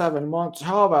last 7 months.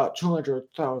 How about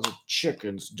 200,000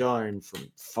 chickens dying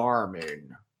from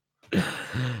farming?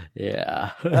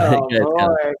 Yeah. Oh Yeah, it's kinda-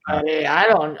 boy, buddy. I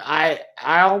don't.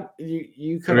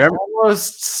 You could Remember,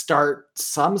 almost start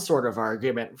some sort of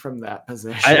argument from that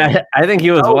position. I think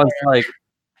he was Oh, once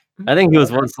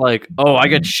like, oh, I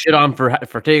get shit on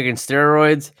for taking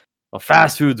steroids. Well,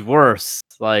 fast food's worse.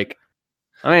 Like,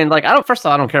 I mean, like, first of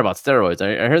all, I don't care about steroids.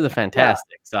 I hear they're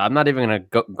fantastic, so I'm not even gonna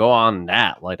go on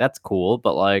that. Like, that's cool,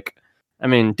 but like, I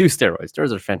mean, do steroids.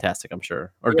 Steroids are fantastic, I'm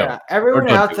sure. Or yeah, don't. everyone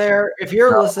don't out do it. there, if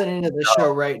you're No, listening to the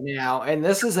show right now, and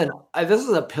this is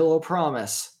a pillow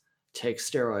promise, take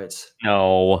steroids.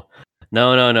 No.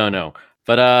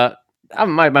 But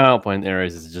my whole point there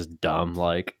is just dumb.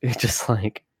 Like, it's just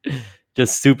like,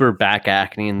 just super back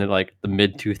acne in the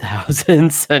mid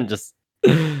 2000s, and just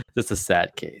a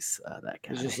sad case. That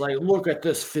It's guy. just like, look at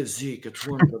this physique. It's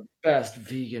one of the best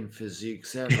vegan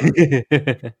physiques ever.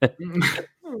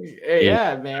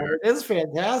 Yeah, man, it is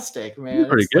fantastic, man.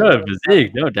 Pretty It's like good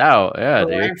physique, no doubt. Yeah,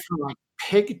 the dude. rank from like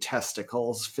pig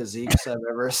testicles physiques I've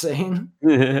ever seen.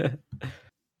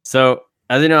 So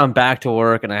as you know, I'm back to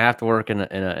work, and I have to work in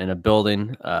a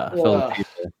building filled with Ugh.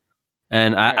 people.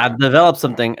 And Yeah. I've developed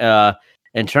something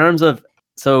in terms of,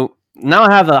 so now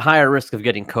I have a higher risk of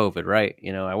getting COVID, right?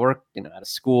 You know, I work at a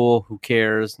school. Who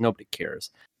cares? Nobody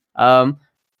cares.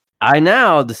 I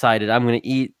now decided I'm going to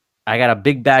eat. I got a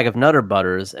big bag of Nutter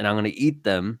Butters, and I'm going to eat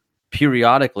them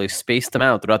periodically, space them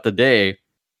out throughout the day.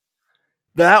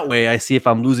 That way, I see if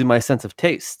I'm losing my sense of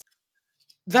taste.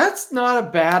 That's not a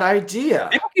bad idea.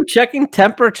 People keep checking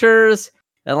temperatures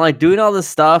and like doing all this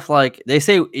stuff. Like, they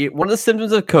say one of the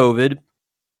symptoms of COVID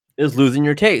is losing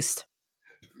your taste.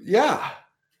 Yeah.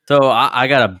 So I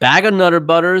got a bag of Nutter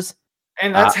Butters.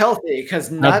 And that's healthy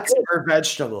because nuts are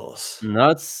vegetables.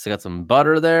 Nuts, got some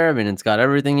butter there. I mean, it's got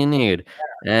everything you need.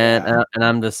 And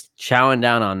I'm just chowing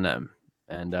down on them.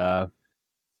 And they're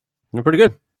pretty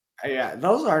good. Yeah,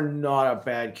 those are not a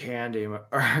bad candy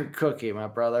or cookie, my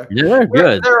brother. Yeah, they're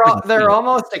good. They're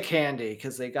almost a candy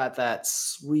because they got that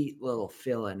sweet little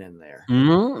filling in there.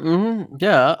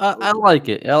 Yeah, I like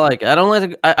it. I like it. I don't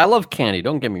like. I love candy.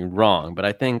 Don't get me wrong, but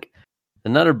I think the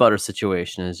Nutter Butter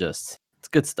situation is it's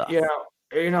good stuff.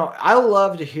 I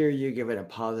love to hear you giving a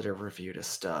positive review to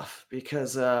stuff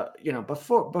because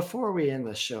before we end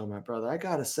the show, my brother, I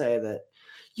gotta say that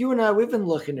you and I, we've been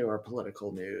looking to our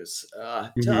political news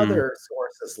to other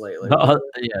sources lately.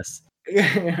 Yes.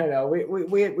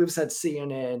 We've said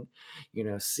CNN,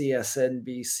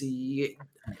 CSNBC,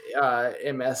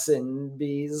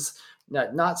 MSNBs.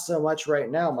 Not so much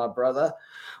right now, my brother.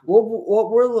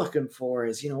 What we're looking for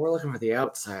is, we're looking for the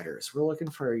outsiders. We're looking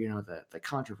for, the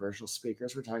controversial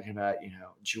speakers. We're talking about,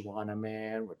 Juana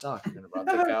Man. We're talking about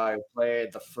the guy who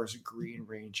played the first Green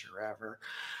Ranger ever.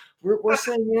 We're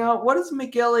saying, what does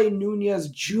Miguel A. Nunez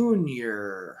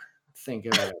Jr. think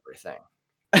about everything?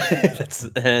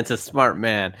 It's a smart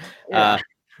man. Yeah.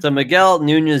 So Miguel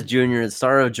Nunez Jr., the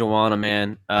star of Juana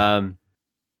Man.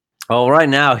 Well, right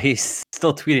now he's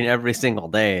still tweeting every single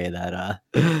day that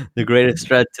the greatest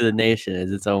threat to the nation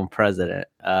is its own president.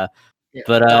 But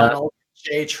Donald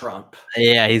J. Trump.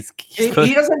 Yeah, he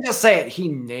doesn't just say it; he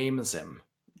names him.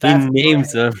 He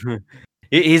names him.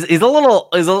 He's been a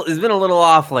little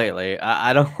off lately.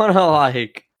 I don't want to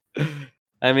like.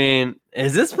 I mean,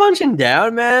 is this punching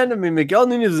down, man? I mean, Miguel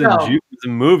Nunez is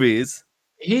in movies.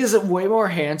 He's way more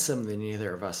handsome than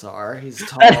either of us are. He's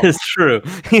tall. That is true.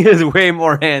 He is way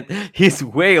more He's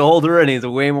way older and he's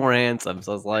way more handsome.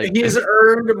 So it's like he's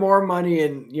earned more money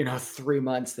in 3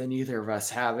 months than either of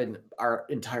us have in our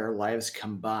entire lives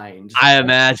combined. I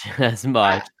imagine as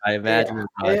much. I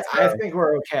think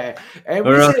we're okay. And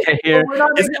we're okay here. We're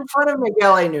not making fun of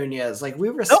Miguel A. Nunez. Like, we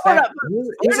respect.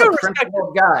 He's a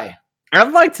principled guy.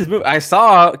 I'd like to move. I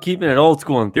saw keeping it old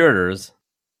school in theaters.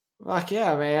 Fuck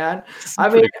yeah, man. I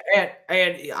mean, and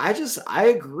I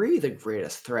agree the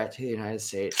greatest threat to the United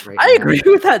States right now. I agree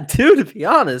with that too, to be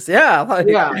honest. Yeah.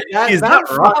 That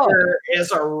fucker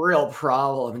is a real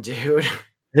problem, dude.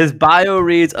 His bio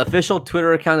reads official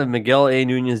Twitter account of Miguel A.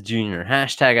 Nunez Jr. #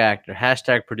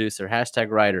 actor, # producer, #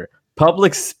 writer,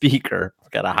 public speaker.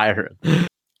 Gotta hire him.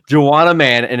 Juana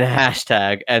Man and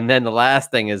 #. And then the last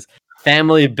thing is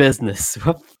family business.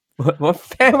 What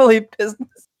family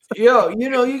business? Yo,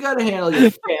 you gotta handle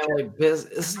your family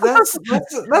business.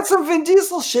 That's some Vin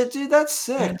Diesel shit, dude. That's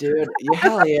sick, dude.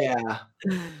 Hell yeah.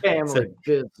 Family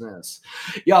business.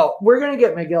 Yo, we're gonna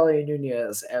get Miguel A.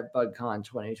 Nunez at BugCon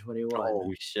 2021.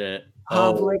 Holy shit.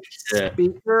 Public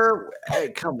speaker.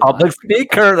 Hey, come on. Public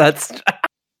speaker, that's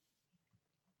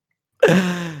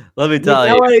Let me tell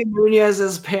you. Miguel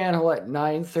Nunez's panel at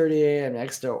 9:30 a.m.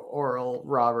 next to Oral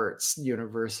Roberts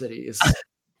Universities.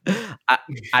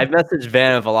 I message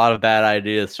Van with a lot of bad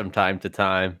ideas from time to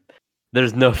time.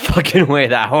 There's no fucking way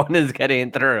that one is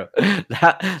getting through.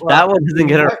 That one doesn't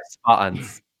get a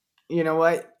response. You know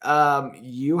what?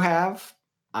 You have.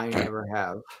 I never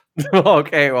have.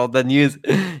 Okay, well then use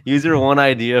your one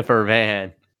idea for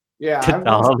Van. Yeah, to I'm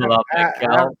tell gonna him about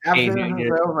Miguel after K. this is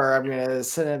Nunez. over, I'm gonna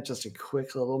send him just a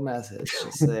quick little message.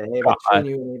 Just say, hey, God. between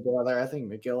you and me, brother, I think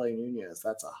Miguel Nunez,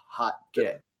 that's a hot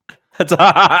get. That's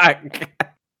hot.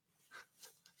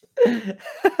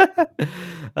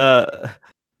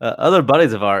 Other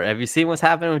buddies of ours, have you seen what's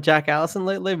happening with Jack Allison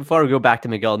lately? Before we go back to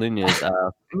Miguel Nunez,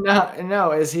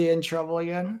 No, is he in trouble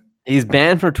again? he's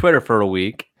banned from Twitter for a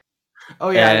week. Oh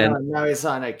yeah, I And- know. Now he's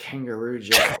on a Kangaroo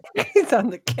Jack. He's on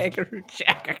the Kangaroo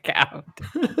Jack account.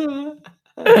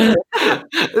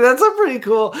 That's a pretty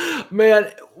cool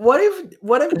man. What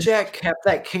if Jack kept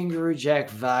that Kangaroo Jack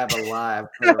vibe alive?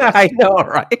 For the rest I of know,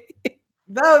 right?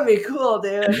 That would be cool,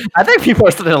 dude. I think people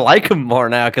are starting to like him more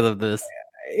now because of this.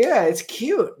 Yeah, it's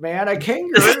cute, man. A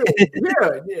kangaroo.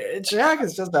 Dude, Jack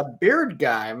is just a beard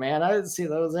guy, man. I see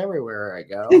those everywhere I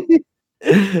go.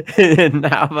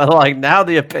 now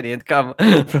the opinions come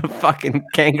from fucking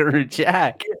Kangaroo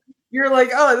Jack. You're like,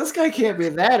 oh, this guy can't be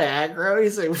that aggro.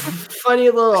 He's a funny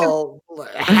little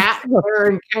hat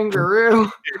wearing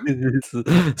kangaroo.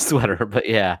 Sweater, but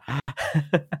yeah.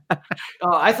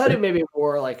 Oh, I thought he maybe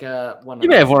wore like one. You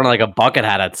may have worn like a bucket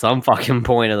hat at some fucking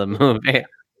point of the movie.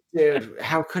 Dude,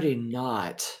 how could he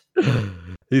not?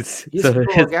 He's He's a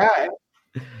cool guy.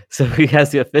 So he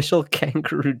has the official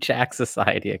Kangaroo Jack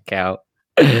Society account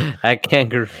at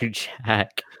Kangaroo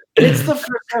Jack. It's the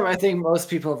first time I think most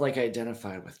people have like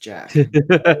identified with Jack.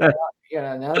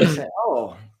 Yeah, now they say,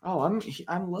 "Oh,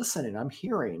 I'm listening. I'm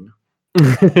hearing."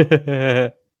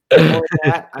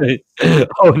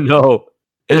 Oh no.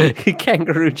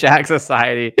 Kangaroo Jack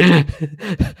Society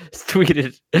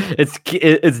tweeted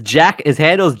it's Jack, his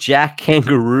handle's Jack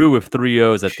Kangaroo with 3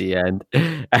 O's at the end,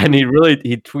 and he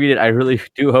tweeted, I really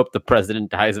do hope the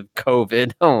president dies of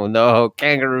COVID. Oh no,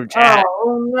 Kangaroo Jack.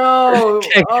 Oh no.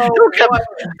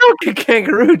 Don't get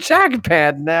Kangaroo Jack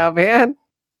banned now, man.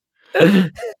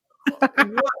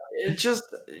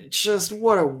 Just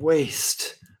what a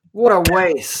waste. What a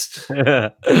waste.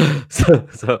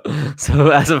 So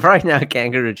as of right now,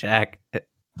 Kangaroo Jack,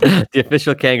 the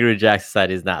official Kangaroo Jack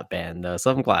Society is not banned though.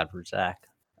 So I'm glad for Jack.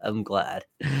 I'm glad.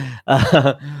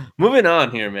 Moving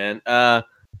on here, man.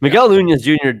 Miguel Nunez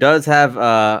Jr. does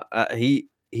have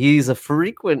he's a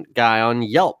frequent guy on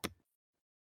Yelp.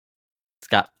 It's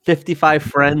got 55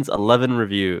 friends, 11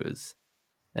 reviews.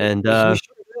 And he sure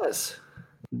does.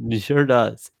 He sure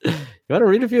does. You want to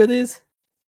read a few of these?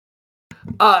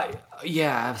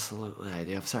 Yeah, absolutely. I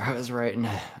do. I'm sorry, I was writing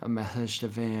a message to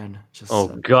Van.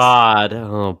 God.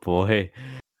 Oh boy.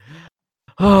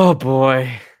 Oh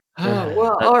boy.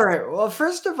 Well, all right. Well,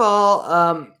 first of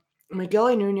all,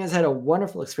 Miguel Nunez had a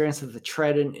wonderful experience at the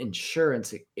Trident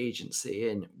Insurance Agency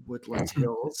in Woodlands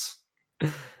Hills.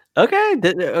 Okay.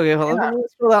 Hold on.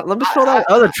 Let me scroll down.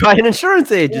 Oh, the Trident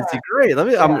Insurance Agency. Yeah. Great.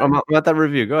 I'm at that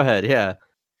review. Go ahead. Yeah.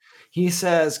 He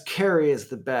says, Carrie is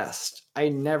the best. I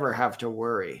never have to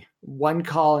worry. 1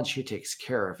 call and she takes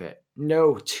care of it.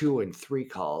 No 2 and 3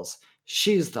 calls.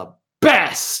 She's the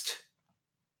best.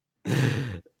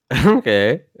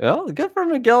 Okay. Well, good for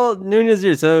Miguel Nunez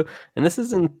here. So, and this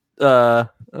is in,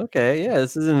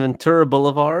 this is in Ventura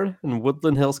Boulevard in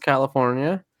Woodland Hills,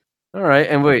 California. All right.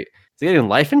 And wait, is he getting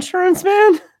life insurance,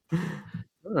 man?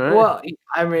 Right. Well,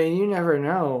 I mean, you never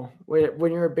know.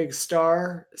 When you're a big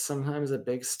star, sometimes a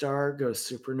big star goes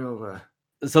supernova.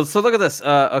 So look at this.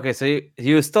 Okay, so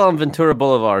he was still on Ventura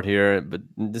Boulevard here, but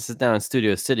this is now in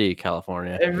Studio City,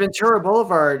 California. In Ventura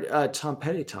Boulevard, Tom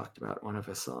Petty talked about one of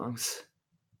his songs.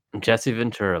 Jesse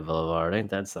Ventura Boulevard, ain't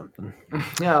that something?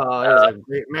 Yeah, he's a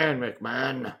great man,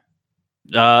 McMahon.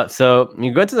 So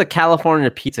you go to the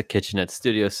California Pizza Kitchen at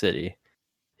Studio City.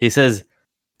 He says,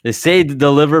 they say to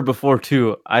deliver before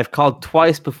 2. I've called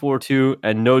twice before 2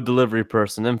 and no delivery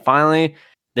person. And finally,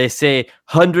 they say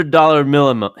 $100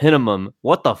 minimum.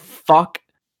 What the fuck?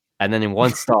 And then in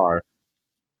 1 star.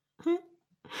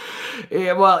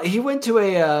 Yeah, well, he went to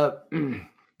a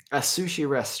sushi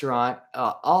restaurant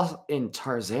all in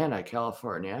Tarzana,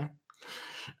 California,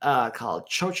 called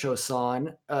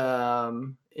Chocho-san.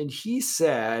 And he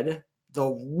said the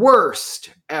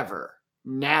worst ever.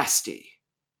 Nasty.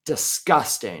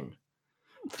 Disgusting.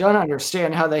 Don't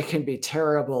understand how they can be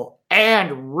terrible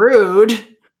and rude.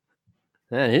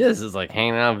 Man, he is like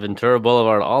hanging out on Ventura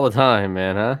Boulevard all the time,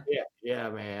 man, huh? Yeah,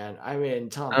 man. I mean,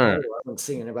 Tom I don't Petty wasn't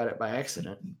singing about it by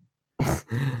accident.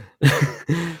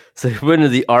 So he went to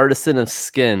the Artisan of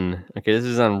Skin. Okay, this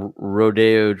is on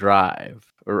Rodeo Drive.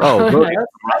 Rodeo That's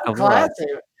of Love. classic.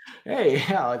 Hey,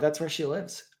 yeah, that's where she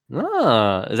lives.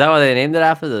 Ah, is that why they named it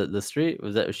after the street?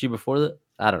 Was she before that?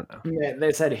 I don't know. Yeah,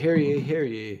 they said, "Hear ye, hear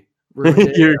ye."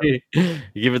 You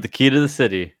give it the key to the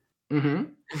city. Mm-hmm.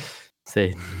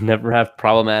 Say never have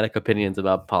problematic opinions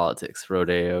about politics,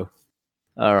 Rodeo.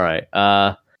 All right.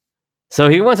 So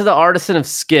he went to the Artisan of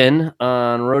Skin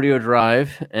on Rodeo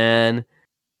Drive, and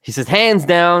he says, hands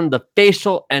down, the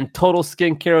facial and total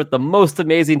skincare with the most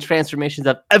amazing transformations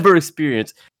I've ever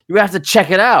experienced. You have to check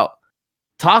it out.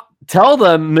 Tell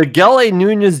them Miguel A.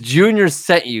 Nunez Jr.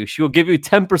 sent you. She will give you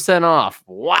 10% off.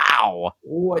 Wow.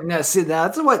 What? Now, see,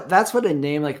 that's what a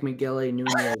name like Miguel A.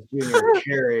 Nunez Jr.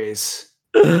 carries.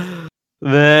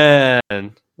 Man,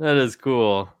 that is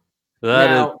cool.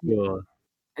 That is cool.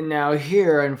 Now,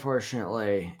 here,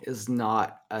 unfortunately, is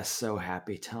not a so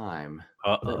happy time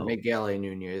that Miguel A.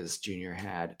 Nunez Jr.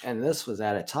 had. And this was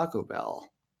at a Taco Bell,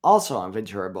 also on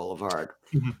Ventura Boulevard,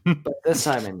 but this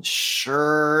time in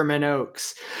Sherman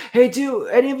Oaks. Hey, do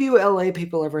any of you LA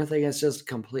people ever think it's just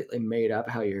completely made up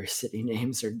how your city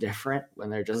names are different when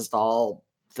they're just all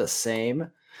the same?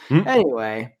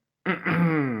 Anyway,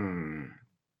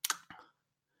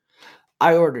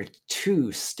 I ordered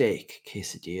 2 steak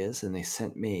quesadillas, and they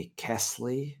sent me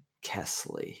Kesley.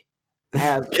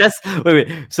 Wait.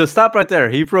 So stop right there.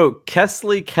 He wrote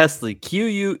Kesley, Queusly,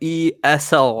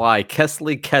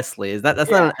 Kesley. Is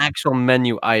that's not an actual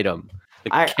menu item?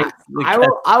 I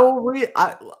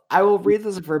will read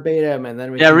this verbatim, and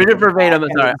then read it verbatim.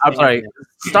 I'm sorry.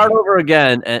 Start over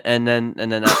again, and then I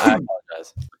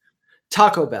apologize.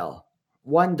 Taco Bell,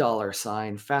 $1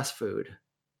 sign, fast food,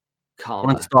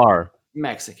 comma, 1 star.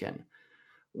 Mexican,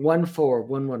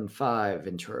 14115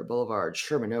 Ventura Boulevard,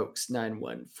 Sherman Oaks,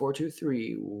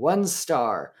 91423, 1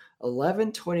 star,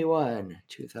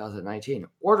 11/21/2019.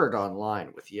 Ordered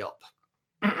online with Yelp.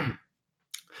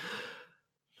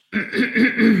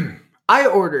 I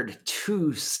ordered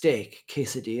 2 steak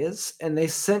quesadillas, and they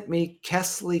sent me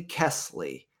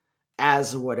Kesley,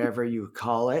 as whatever you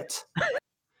call it.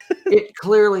 It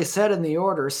clearly said in the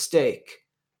order steak.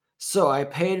 So I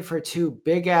paid for 2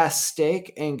 big-ass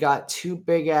steak and got 2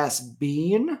 big-ass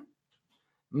bean?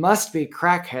 Must be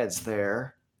crackheads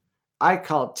there. I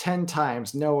called 10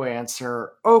 times, no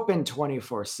answer. Open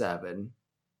 24/7.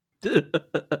 This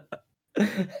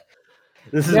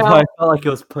is why I felt like I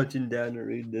was punching down to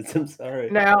read this. I'm sorry.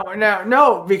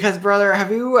 No, because brother,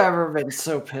 have you ever been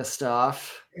so pissed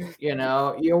off? You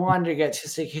know, you wanted to get 2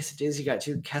 steak quesadillas, you got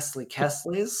 2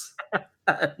 Kesleys?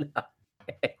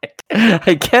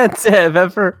 I can't say I've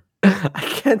ever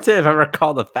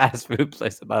called a fast food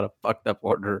place about a fucked up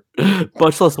order,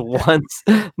 much less once,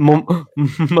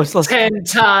 much less 10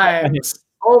 times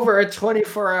over a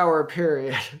 24-hour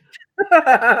period.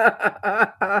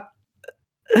 I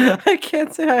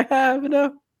can't say I have.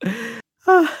 No.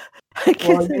 Well,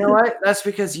 you know what? That's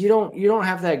because you don't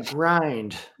have that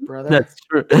grind, brother. That's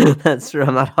true. That's true.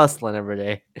 I'm not hustling every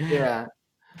day. Yeah.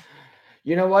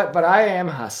 You know what? But I am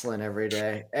hustling every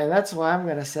day. And that's why I'm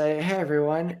going to say, hey,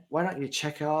 everyone, why don't you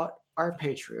check out our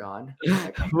Patreon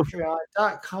at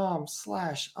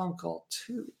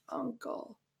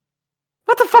patreon.com/uncle2uncle.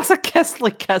 What the fuck's a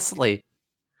Kesley?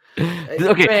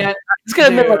 Okay, man, it's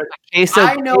gonna be like a queso.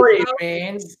 I know what it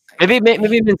means. Maybe it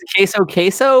means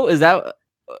queso. Is that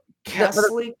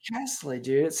Kesley,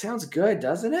 dude? It sounds good,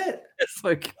 doesn't it? It's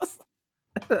like,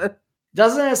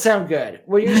 doesn't it sound good?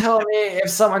 Will you tell me if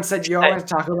someone said you always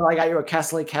talk about I got you a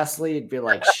Kesley, you'd be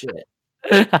like, shit.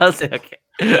 I'll say okay.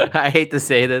 I hate to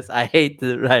say this. I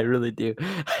really do.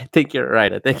 I think you're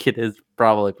right. I think it is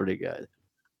probably pretty good.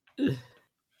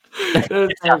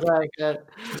 It sounds like it.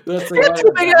 That's a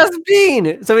big ass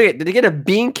bean. So wait, did he get a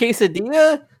bean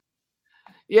quesadilla?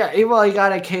 Yeah, well, he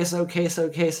got a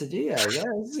quesadilla, I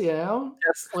guess, you know?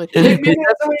 Maybe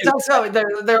that's what he talks about.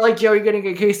 They're like, yo, you're getting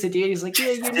a quesadilla. He's like,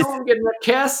 yeah, you know I'm getting a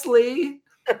Kesley.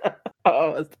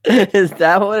 Oh, is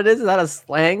that what it is? Is that a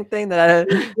slang thing? Yeah,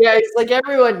 he's like,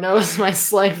 everyone knows my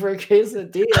slang for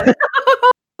quesadilla.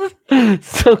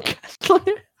 So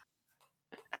Kesley.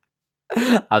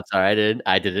 I'm sorry,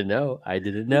 I didn't know.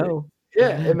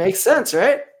 Yeah, it makes sense,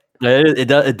 right?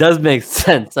 It does make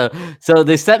sense. So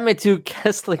they sent me to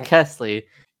Kesley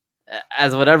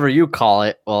as whatever you call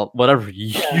it. Well, whatever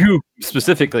you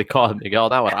specifically call it, Miguel.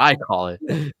 Not what I call it.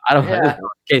 I don't know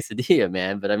quesadilla,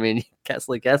 man. But I mean,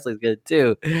 Kesley's good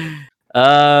too.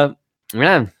 Man,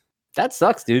 that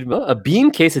sucks, dude. A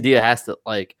bean quesadilla has to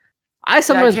I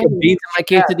sometimes put beans in my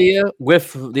quesadilla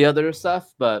with the other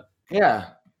stuff, but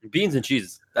yeah. Beans and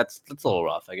cheese. That's a little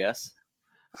rough, I guess.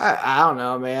 I don't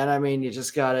know, man. I mean, you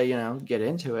just gotta, get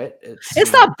into it.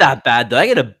 It's not that bad though. I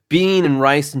get a bean and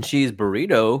rice and cheese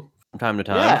burrito from time to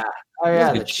time. Yeah. Oh That's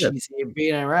yeah, good the shit. cheesy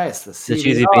bean and rice. The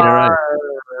cheesy bean and rice.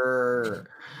 CBR.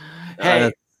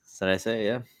 Hey, Did I say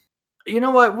yeah? you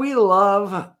know what? We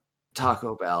love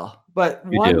Taco Bell, but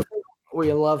You one do. thing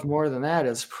we love more than that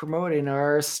is promoting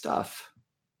our stuff.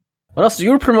 What else?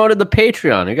 You were promoted the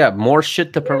Patreon. You got more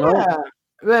shit to promote. Yeah.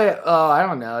 But, I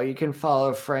don't know. You can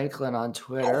follow Franklin on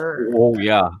Twitter. Oh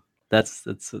yeah, that's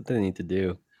what they need to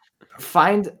do.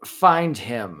 Find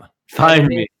him. Find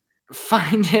me.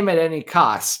 Find him at any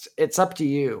cost. It's up to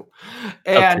you.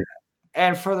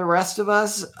 And for the rest of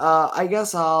us, I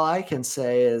guess all I can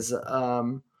say is,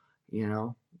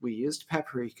 we used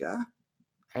paprika,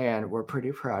 and we're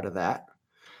pretty proud of that.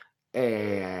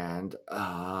 And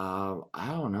I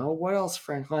don't know what else,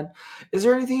 Franklin. Is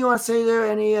there anything you want to say to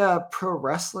any pro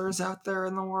wrestlers out there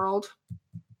in the world?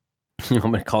 You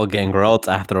want me to call Gangrel? It's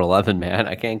after 11, man.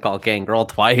 I can't call Gangrel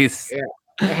twice. Yeah.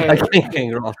 I can't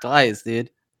Gangrel twice, dude.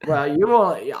 Well, you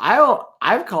won't.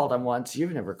 I've called him once.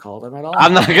 You've never called him at all.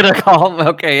 I'm not gonna call him.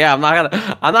 Okay, yeah, I'm not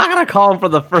gonna call him for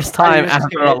the first time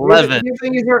after 11. You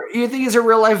think he's a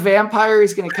real life vampire?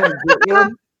 He's gonna come get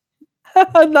you?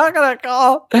 I'm not gonna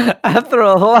call after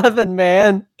 11,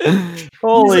 man.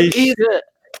 Holy shit!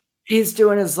 He's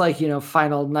doing his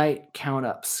final night count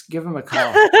ups. Give him a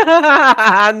call.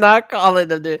 I'm not calling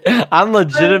him, dude. I'm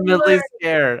legitimately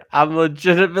scared. I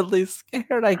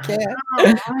can't.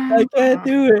 I can't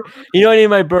do it. You know I need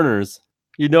my burners.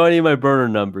 You know I need my burner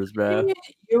numbers, bro.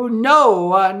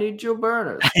 I need your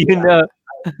burners.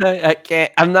 I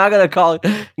can't. I'm not gonna call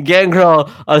Gangrel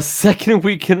a second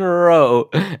week in a row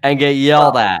and get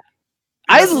yelled at.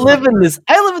 I live in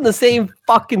the same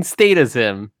fucking state as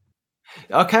him.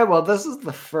 Okay, well, this is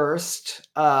the first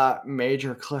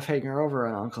major cliffhanger over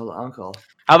on Uncle to Uncle.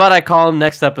 How about I call him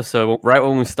next episode, right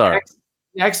when we start?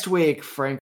 Next week,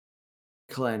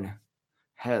 Franklin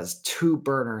has 2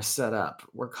 burners set up.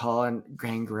 We're calling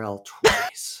Gangrel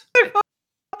twice.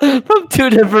 From 2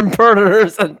 different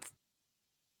burners.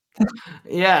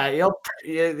 Yeah,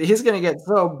 he's gonna get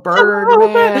so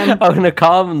burned, man. I'm gonna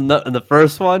call him the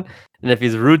first one, and if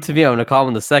he's rude to me, I'm gonna call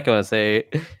him the second one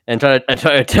and try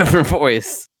a different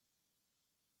voice.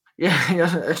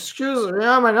 Yeah. Excuse me,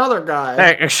 I'm another guy.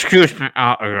 Hey, excuse me.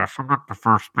 Yes, I'm not the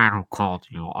first man who called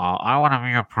you. I want to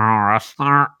be a pro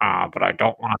wrestler, but I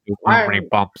don't want to do too many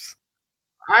bumps.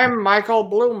 I'm Michael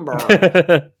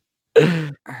Bloomberg.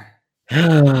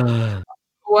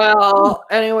 Well,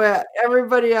 anyway,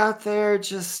 everybody out there,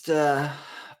 just hang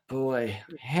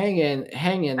in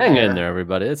there,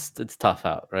 everybody. It's tough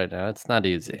out right now. It's not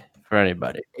easy for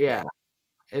anybody. Yeah,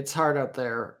 it's hard out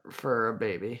there for a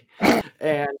baby,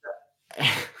 and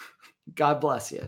God bless you.